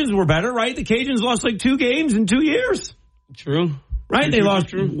 The Cajuns were better, right? The Cajuns lost like 2 games in 2 years. True. Right? True, They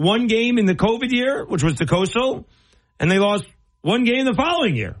lost one game in the COVID year, which was the Coastal, and they lost one game the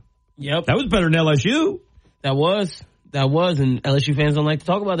following year. Yep. That was better than LSU. That was, and LSU fans don't like to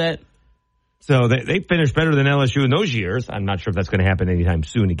talk about that. So they finished better than LSU in those years. I'm not sure if that's going to happen anytime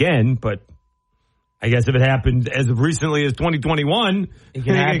soon again, but I guess if it happened as recently as 2021, it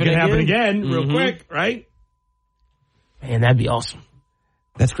can happen again real quick, right? Man, that'd be awesome.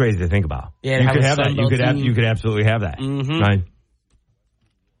 That's crazy to think about. Yeah, you could have that. You could absolutely have that. Right?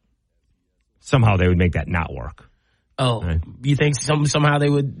 Somehow they would make that not work. Oh, right? You think somehow they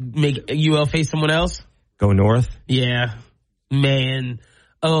would make UL face someone else? Go north? Yeah. Man.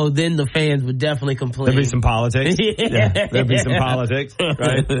 Oh, then the fans would definitely complain. There'd be some politics. Yeah. There'd be some politics,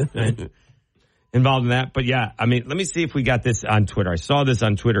 right? Involved in that. But yeah, I mean, let me see if we got this on Twitter. I saw this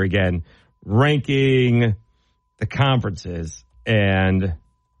on Twitter again, ranking the conferences, and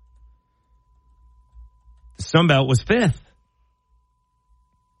the Sun Belt was 5th.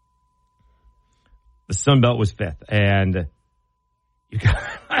 The Sun Belt was 5th. And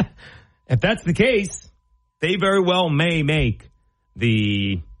if that's the case, they very well may make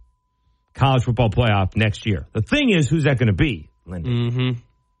the college football playoff next year. The thing is, who's that going to be, Lindy?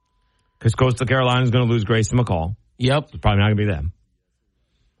 Because Coastal Carolina is going to lose Grayson McCall. Yep. It's probably not going to be them.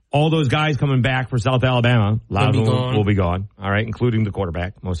 All those guys coming back for South Alabama, a lot of them will be gone. All right, including the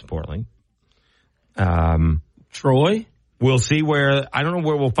quarterback, most importantly. Troy? We'll see where, I don't know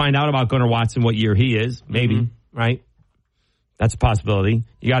where we'll find out about Gunnar Watson, what year he is. Maybe, right? That's a possibility.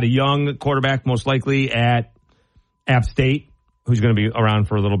 You got a young quarterback, most likely, at App State, who's going to be around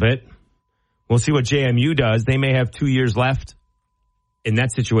for a little bit. We'll see what JMU does. They may have 2 years left in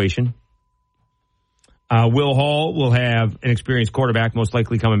that situation. Will Hall will have an experienced quarterback, most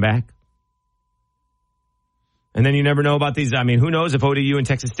likely coming back. And then you never know about these. I mean, who knows if ODU and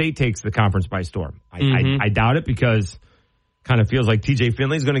Texas State takes the conference by storm? I doubt it, because kind of feels like TJ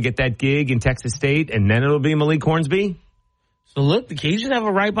Finley's going to get that gig in Texas State, and then it'll be Malik Hornsby. So look, the Cajuns have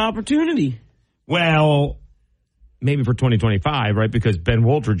a ripe opportunity. Well, maybe for 2025, right? Because Ben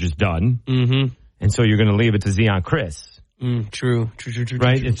Wooltridge is done. And so you're going to leave it to Zion Chris. True.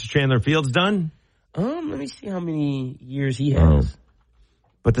 Right? It's Chandler Fields done? Let me see how many years he has.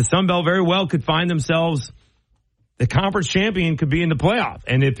 But the Sun Belt very well could find themselves, the conference champion could be in the playoff.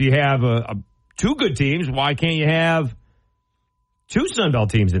 And if you have two good teams, why can't you have 2 Sun Belt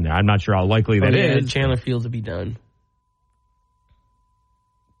teams in there? I'm not sure how likely that is. Chandler Fields will be done.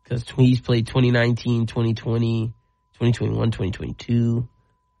 Because he's played 2019, 2020, 2021, 2022.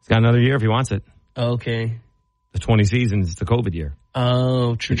 He's got another year if he wants it. Okay. The 20 seasons is the COVID year.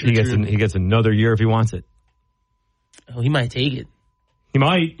 Oh, true. He gets another year if he wants it. Oh, he might take it. He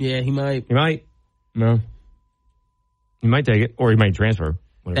might. Yeah, he might. He might. No. He might take it, or he might transfer.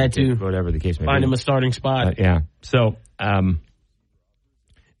 That too. Whatever the case may be. Find him a starting spot. Yeah. So,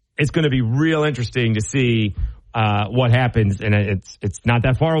 it's going to be real interesting to see what happens, and it's not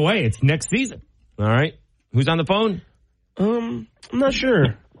that far away. It's next season. All right. Who's on the phone? I'm not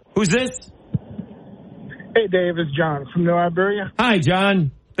sure. Who's this? Hey, Dave, it's John from New Iberia. Hi,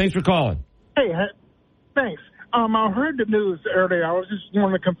 John. Thanks for calling. Hey, thanks. I heard the news earlier. I was just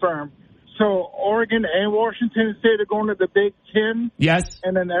wanting to confirm. So Oregon and Washington State are going to the Big Ten? Yes.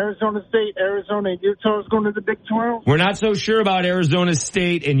 And then Arizona State, Arizona, and Utah is going to the Big 12? We're not so sure about Arizona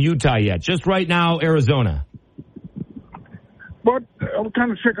State and Utah yet. Just right now, Arizona. What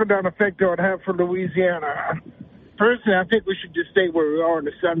kind of trickle-down effect will it have for Louisiana? Personally, I think we should just stay where we are in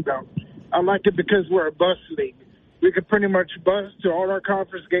the Sun Belt. I like it because we're a bus league. We could pretty much bus to all our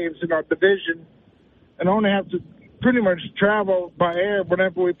conference games in our division and only have to pretty much travel by air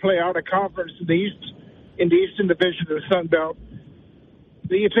whenever we play out of conference in the Eastern Division of the Sun Belt.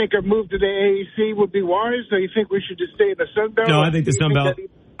 Do you think a move to the AAC would be wise, or you think we should just stay in the Sun Belt? No, I think the Sun Belt.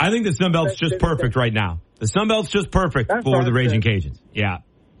 I think the Sun Belt's just perfect right now. The Sun Belt's just perfect for the Ragin Cajuns. Yeah.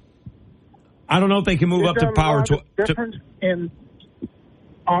 I don't know if they can move up to Power 12.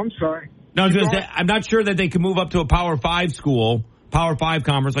 I'm sorry. No, I'm not sure that they can move up to a Power 5 school, Power 5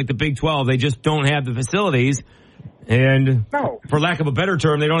 conference like the Big 12. They just don't have the facilities. And for lack of a better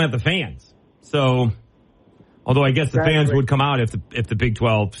term, they don't have the fans. So, although I guess the fans would come out if the Big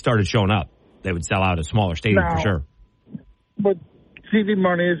 12 started showing up. They would sell out a smaller stadium for sure. But TV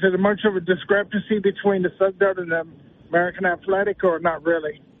money, is there much of a discrepancy between the Sun Belt and the American Athletic, or not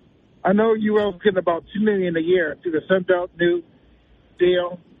really? I know UL's getting about $2 million a year through the Sun Belt new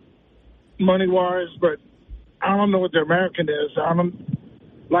deal, money-wise, but I don't know what the American is.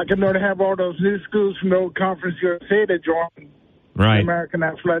 Like I know they have all those new schools from the old Conference USA that join American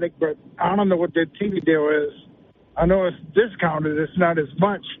Athletic, but I don't know what their TV deal is. I know it's discounted. It's not as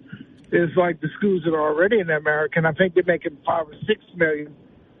much as like the schools that are already in the American. I think they're making $5 or $6 million,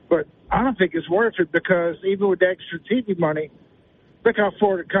 but I don't think it's worth it because even with the extra TV money, look how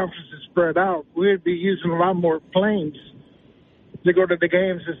far the conference is spread out. We'd be using a lot more planes to go to the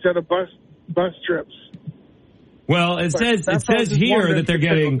games instead of bus trips. Well, it says here that they're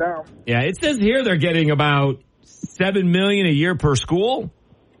getting it says here they're getting about $7 million a year per school.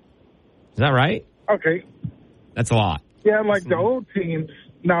 Is that right? Okay. That's a lot. Yeah, like the old teams.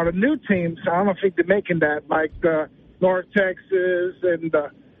 Now, the new teams, I don't think they're making that, like North Texas and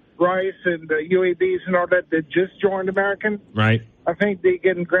Rice and the UABs and all that just joined American. Right. I think they're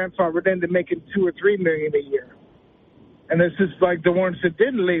getting grandfathered in. They're making $2 or $3 million a year. And it's just like the ones that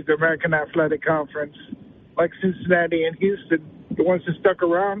didn't leave the American Athletic Conference, like Cincinnati and Houston, the ones that stuck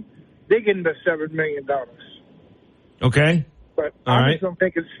around, they're getting the $7 million. Okay. But all I right. just don't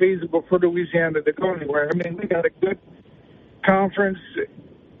think it's feasible for Louisiana to go anywhere. I mean, we got a good conference.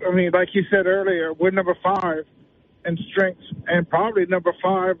 I mean, like you said earlier, we're number 5 in strength and probably number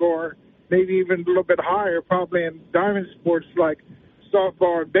 5 or maybe even a little bit higher probably in diamond sports like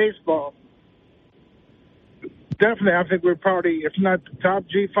softball and baseball. Definitely, I think we're probably, if not the top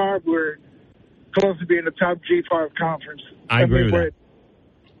G5, we're close to being the top G5 conference. I agree with that.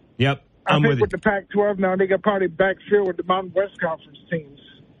 Yep. I think with the Pac-12 now, they got probably backfield with the Mountain West Conference teams.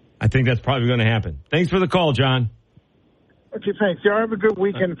 I think that's probably going to happen. Thanks for the call, John. Okay, thanks. Y'all have a good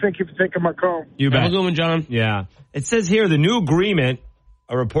weekend. Thank you for taking my call. You bet. Have a good one, John. Yeah. It says here the new agreement,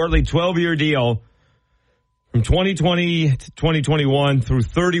 a reportedly 12-year deal from 2020 to 2021 through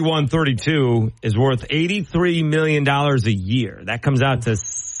 31-32 is worth $83 million a year. That comes out to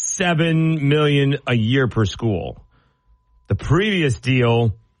 $7 million a year per school. The previous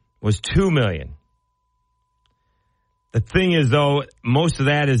deal was $2 million. The thing is, though, most of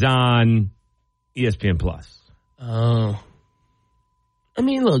that is on ESPN Plus. Oh. I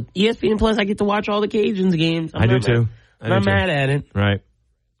mean, look, ESPN Plus, I get to watch all the Cajuns games. I do too. I'm not mad at it. Right.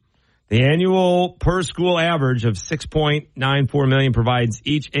 The annual per school average of $6.94 million provides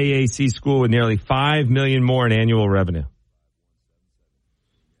each AAC school with nearly $5 million more in annual revenue.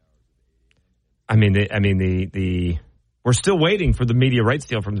 We're still waiting for the media rights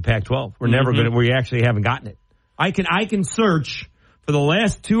deal from the Pac-12. We're never going to, we actually haven't gotten it. I can search for the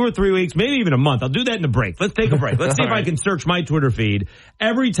last 2 or 3 weeks, maybe even a month. I'll do that in the break. Let's take a break. Let's see if I can search my Twitter feed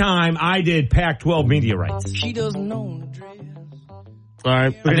every time I did Pac-12 media rights. She doesn't know. All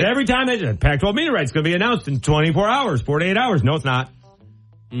right. Because every time they did Pac-12 media rights going to be announced in 24 hours, 48 hours. No, it's not.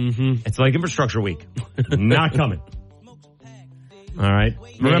 It's like infrastructure week. Not coming. All right.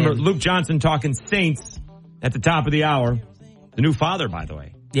 Remember, Luke Johnson talking Saints at the top of the hour. The new father, by the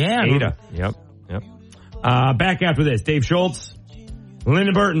way. Yeah. Ada. Yep. Back after this. Dave Schultz,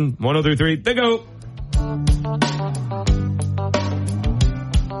 Lyndon Burton, 103.3 The GOAT.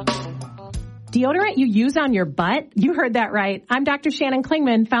 Deodorant you use on your butt? You heard that right. I'm Dr. Shannon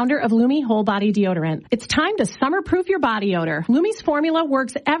Klingman, founder of Lumi Whole Body Deodorant. It's time to summer-proof your body odor. Lumi's formula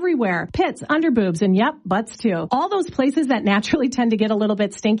works everywhere. Pits, underboobs, and yep, butts too. All those places that naturally tend to get a little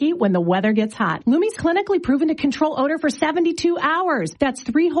bit stinky when the weather gets hot. Lumi's clinically proven to control odor for 72 hours. That's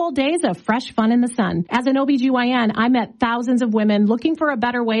 3 whole days of fresh fun in the sun. As an OBGYN, I met thousands of women looking for a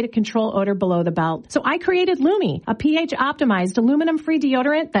better way to control odor below the belt. So I created Lumi, a pH-optimized aluminum-free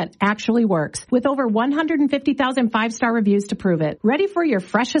deodorant that actually works. With over 150,000 5-star reviews to prove it. Ready for your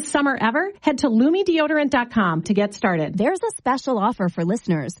freshest summer ever? Head to LumiDeodorant.com to get started. There's a special offer for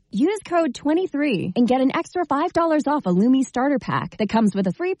listeners. Use code 23 and get an extra $5 off a Lumi starter pack that comes with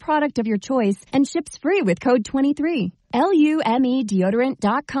a free product of your choice and ships free with code 23.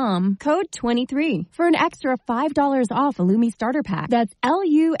 LumeDeodorant.com, code 23 for an extra $5 off a Lumi starter pack. That's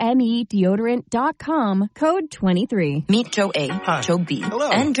LumeDeodorant.com, code 23. Meet Joe A, Joe B,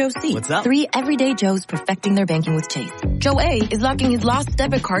 and Joe C. What's up? 3 everyday Joes perfecting their banking with Chase. Joe A is locking his lost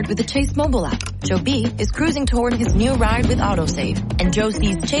debit card with the Chase mobile app. Joe B is cruising toward his new ride with autosave. And Joe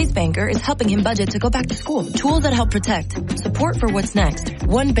C's Chase banker is helping him budget to go back to school. Tools that help protect. Support for what's next.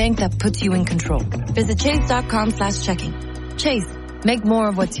 One bank that puts you in control. Visit chase.com/checking. Chase, make more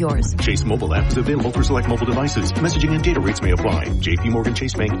of what's yours. Chase mobile app is available for select mobile devices. Messaging and data rates may apply. JP Morgan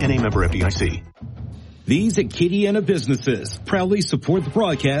Chase Bank, N.A. member FDIC. These Acadiana businesses proudly support the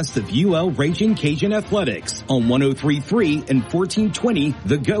broadcast of UL Ragin Cajun Athletics on 103.3 and 1420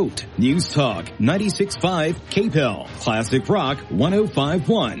 The Goat, News Talk 96.5 KPEL, Classic Rock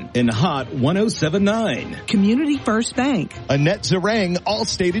 105.1, and Hot 107.9. Community First Bank. Annette Zarang,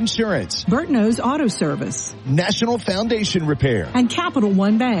 Allstate Insurance. Burtno's Auto Service. National Foundation Repair. And Capital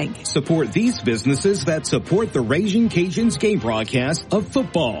One Bank. Support these businesses that support the Ragin Cajuns game broadcast of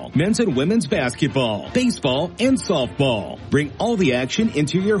football, men's and women's basketball, baseball, and softball. Bring all the action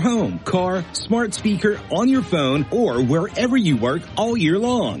into your home, car, smart speaker, on your phone, or wherever you work all year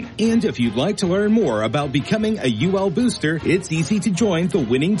long. And if you'd like to learn more about becoming a UL booster, it's easy to join the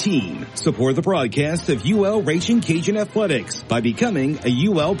winning team. Support the broadcast of UL Ragin Cajun Athletics by becoming a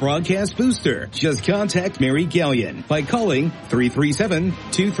UL broadcast booster. Just contact Mary Gallion by calling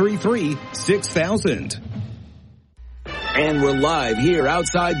 337-233-6000. And we're live here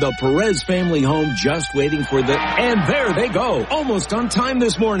outside the Perez family home, just waiting for and there they go. Almost on time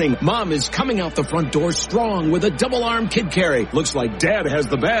this morning. Mom is coming out the front door strong with a double-arm kid carry. Looks like Dad has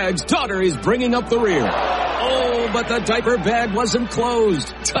the bags. Daughter is bringing up the rear. Oh, but the diaper bag wasn't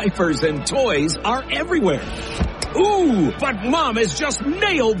closed. Diapers and toys are everywhere. Ooh, but Mom has just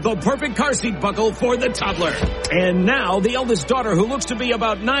nailed the perfect car seat buckle for the toddler. And now the eldest daughter, who looks to be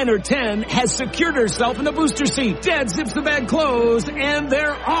about 9 or 10, has secured herself in the booster seat. Dad zips the bag closed, and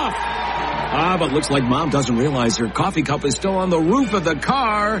they're off. But looks like Mom doesn't realize her coffee cup is still on the roof of the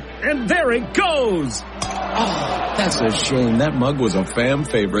car. And there it goes. Oh, that's a shame. That mug was a fam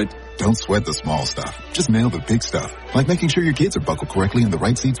favorite. Don't sweat the small stuff. Just nail the big stuff. Like making sure your kids are buckled correctly in the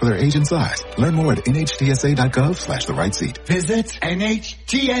right seats for their age and size. Learn more at nhtsa.gov/the right seat. Visit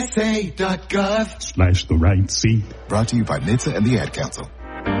nhtsa.gov/the right seat. Brought to you by NHTSA and the Ad Council.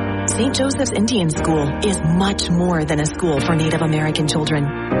 St. Joseph's Indian School is much more than a school for Native American children.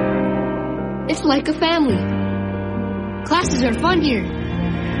 It's like a family. Classes are fun here.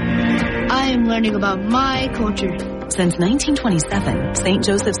 I am learning about my culture. Since 1927, St.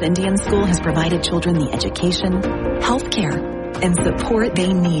 Joseph's Indian School has provided children the education, health care, and support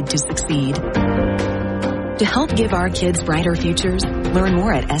they need to succeed. To help give our kids brighter futures, learn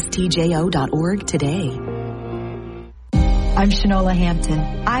more at stjo.org today. I'm Shanola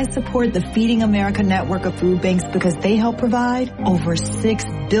Hampton. I support the Feeding America network of food banks because they help provide over 6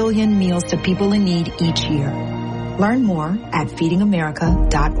 billion meals to people in need each year. Learn more at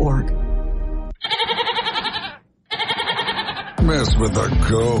feedingamerica.org. Mess with the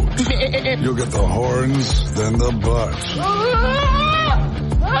goat. You'll get the horns, then the butt.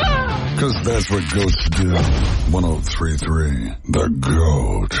 Because that's what goats do. 103.3, the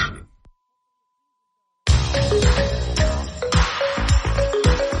goat.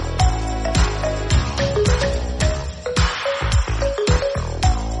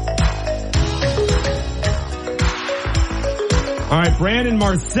 All right, Brandon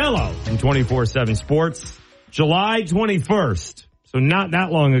Marcello from 24/7 Sports. July 21st, so not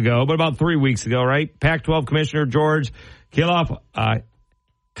that long ago, but about 3 weeks ago, right? Pac-12 Commissioner George Kliavkoff, I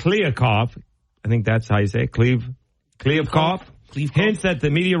think that's how you say it, Kliavkoff, hints that the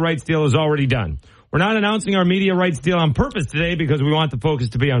media rights deal is already done. We're not announcing our media rights deal on purpose today because we want the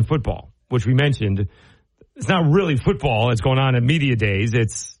focus to be on football, which we mentioned. It's not really football that's going on at media days.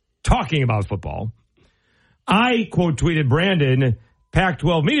 It's talking about football. I quote tweeted Brandon,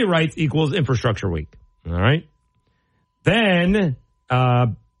 Pac-12 media rights equals infrastructure week. All right. Then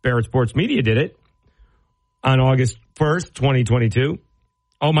Barrett Sports Media did it on August 1st, 2022.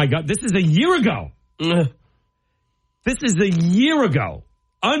 Oh, my God. This is a year ago. This is a year ago.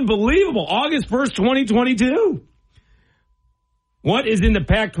 Unbelievable. August 1st, 2022. What is in the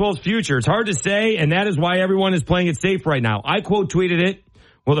Pac-12's future? It's hard to say, and that is why everyone is playing it safe right now. I quote tweeted it.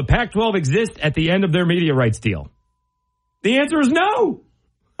 Will the Pac-12 exist at the end of their media rights deal? The answer is no.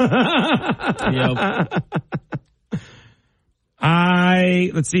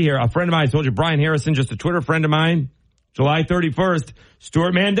 Let's see here. A friend of mine, I told you, Brian Harrison, just a Twitter friend of mine, July 31st,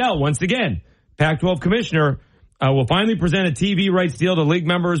 Stuart Mandel, once again, Pac-12 commissioner, will finally present a TV rights deal to league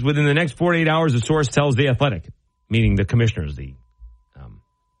members within the next 48 hours, a source tells The Athletic, meaning the commissioners, the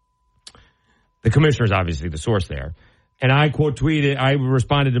commissioner's obviously the source there. And I quote tweeted, I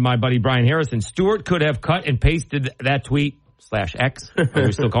responded to my buddy Brian Harrison, Stewart could have cut and pasted that tweet /X. Are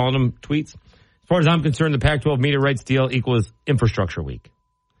we still calling them tweets? As far as I'm concerned, the Pac-12 media rights deal equals infrastructure week.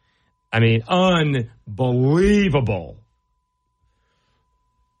 I mean, unbelievable.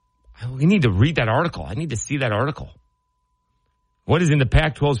 We need to read that article. I need to see that article. What is in the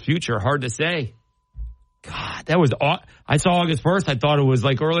Pac-12's future? Hard to say. God, that was, I saw August 1st. I thought it was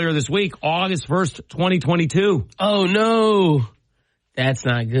like earlier this week, August 1st, 2022. Oh, no. That's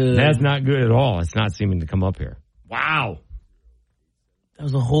not good. That's not good at all. It's not seeming to come up here. Wow. That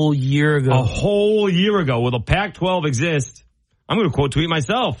was a whole year ago. A whole year ago. Will the Pac-12 exist? I'm going to quote tweet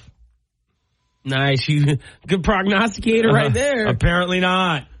myself. Nice. You good prognosticator right there. Apparently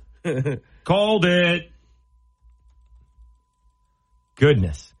not. Called it.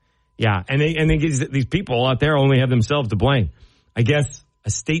 Goodness. Yeah. And these people out there only have themselves to blame. I guess a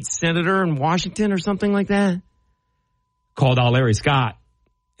state senator in Washington or something like that called out Larry Scott,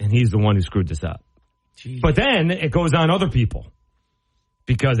 and he's the one who screwed this up. Jeez. But then it goes on other people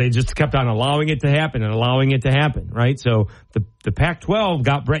because they just kept on allowing it to happen and allowing it to happen, right? So the Pac-12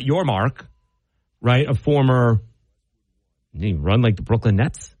 got Brett Yormark, right? A former, did he run like the Brooklyn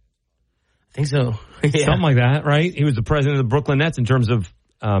Nets? I think so. Yeah. Something like that, right? He was the president of the Brooklyn Nets in terms of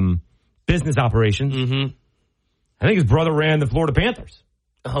business operations. Mm-hmm. I think his brother ran the Florida Panthers.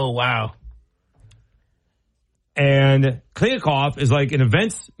 Oh, wow. And Kliakoff is like an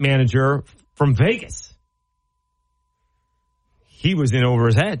events manager from Vegas. He was in over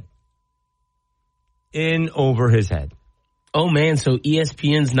his head. In over his head. Oh, man, so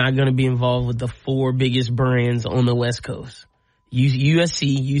ESPN's not going to be involved with the 4 biggest brands on the West Coast.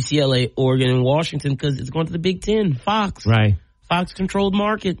 USC, UCLA, Oregon, and Washington because it's going to the Big Ten. Fox. Right. Fox-controlled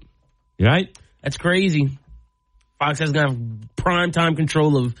market. Right. That's crazy. Fox has got prime-time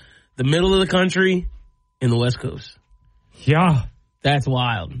control of the middle of the country and the West Coast. Yeah. That's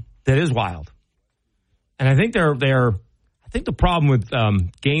wild. That is wild. And I think I think the problem with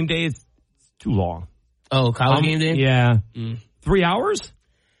game day is too long. Oh, college game day? Yeah. 3 hours?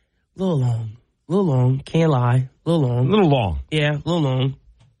 A little long. Can't lie. A little long. Yeah, a little long.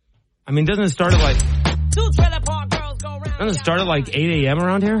 I mean, doesn't it start at like 8 a.m.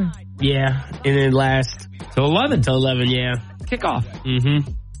 around here? Yeah, and then last till 11. Till 11, yeah. Kickoff.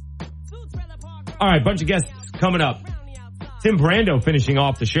 Mm-hmm. All right, bunch of guests coming up. Tim Brando finishing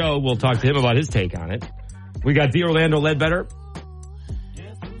off the show. We'll talk to him about his take on it. We got the Orlando Ledbetter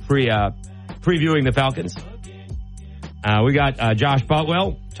previewing the Falcons. We got Josh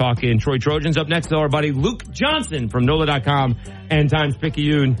Boutwell talking Troy Trojans. Up next, our buddy Luke Johnson from NOLA.com and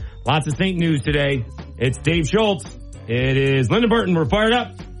Times-Picayune. Lots of Saint news today. It's Dave Schultz. It is Lyndon Burton. We're fired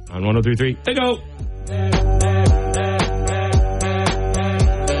up on 103.3. They go.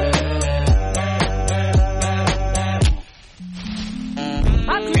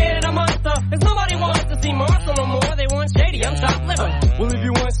 I created a monster, cause nobody wants to see Marshall no more. They want shady, I'm top living. Well, if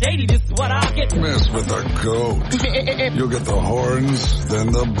you want shady, this is what I'll get. Mess with a goat. You'll get the horns, then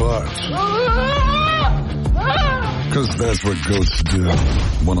the butt. Cause that's what goats do.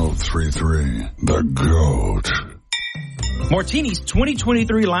 103.3, The Goat. Martini's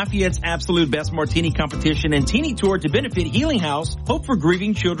 2023 Lafayette's Absolute Best Martini Competition and Teenie Tour to benefit Healing House, Hope for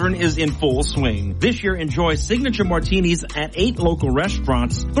Grieving Children is in full swing. This year, enjoy signature martinis at 8 local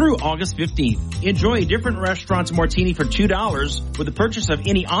restaurants through August 15th. Enjoy a different restaurant's martini for $2 with the purchase of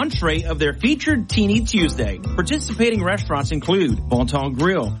any entree of their featured Teenie Tuesday. Participating restaurants include Bon Ton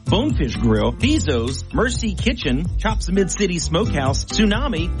Grill, Bonefish Grill, Bezos, Mercy Kitchen, Chops Mid-City Smokehouse,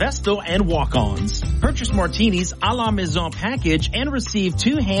 Tsunami, Vestal, and Walk-Ons. Purchase martinis a la Maison package and receive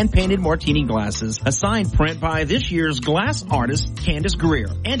 2 hand-painted martini glasses, a signed print by this year's glass artist Candace Greer,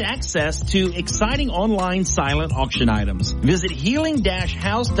 and access to exciting online silent auction items. Visit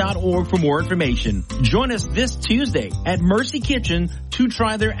healing-house.org for more information. Join us this Tuesday at Mercy Kitchen to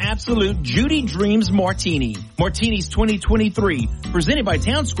try their Absolute Judy Dreams Martini. Martinis 2023, presented by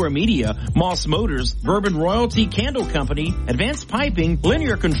Town Square Media, Moss Motors, Bourbon Royalty Candle Company, Advanced Piping,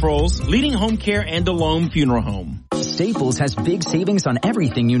 Linear Controls, Leading Home Care, and DeLome Funeral Home. Staples has big savings on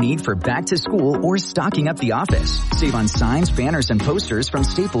everything you need for back to school or stocking up the office. Save on signs, banners, and posters from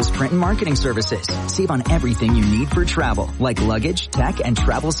Staples Print and Marketing Services. Save on everything you need for travel, like luggage, tech, and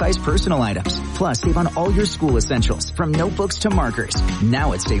travel-size personal items. Plus, save on all your school essentials, from notebooks to markers.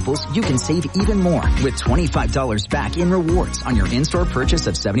 Now at Staples, you can save even more with $25 back in rewards on your in-store purchase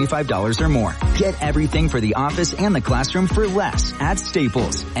of $75 or more. Get everything for the office and the classroom for less at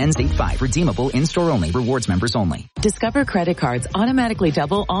Staples. Ends 8/5. Redeemable in-store only. Rewards members only. Discover credit cards automatically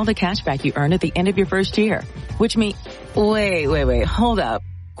double all the cash back you earn at the end of your first year, which means, wait, hold up.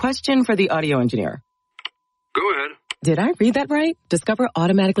 Question for the audio engineer. Go ahead. Did I read that right? Discover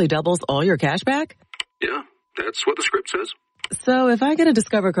automatically doubles all your cash back? Yeah, that's what the script says. So if I get a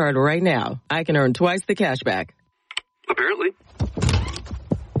Discover card right now, I can earn twice the cash back. Apparently.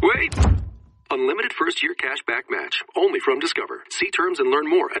 Wait! Unlimited first-year cash back match. Only from Discover. See terms and learn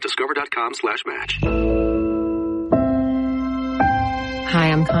more at discover.com/match. Hi,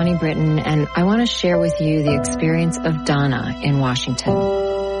 I'm Connie Britton, and I want to share with you the experience of Donna in Washington.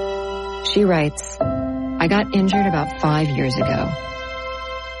 She writes, I got injured about 5 years ago.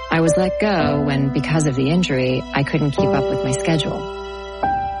 I was let go when, because of the injury, I couldn't keep up with my schedule.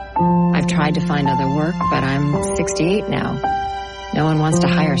 I've tried to find other work, but I'm 68 now. No one wants to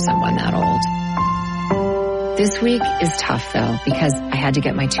hire someone that old. This week is tough, though, because I had to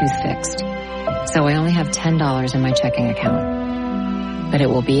get my tooth fixed. So I only have $10 in my checking account. But it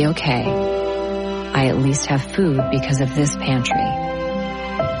will be okay. I at least have food because of this pantry.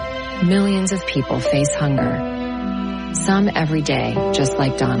 Millions of people face hunger. Some every day, just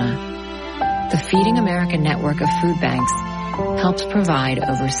like Donna. The Feeding America network of food banks helps provide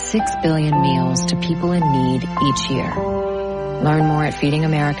over 6 billion meals to people in need each year. Learn more at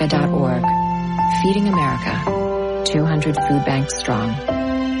feedingamerica.org. Feeding America, 200 food banks strong.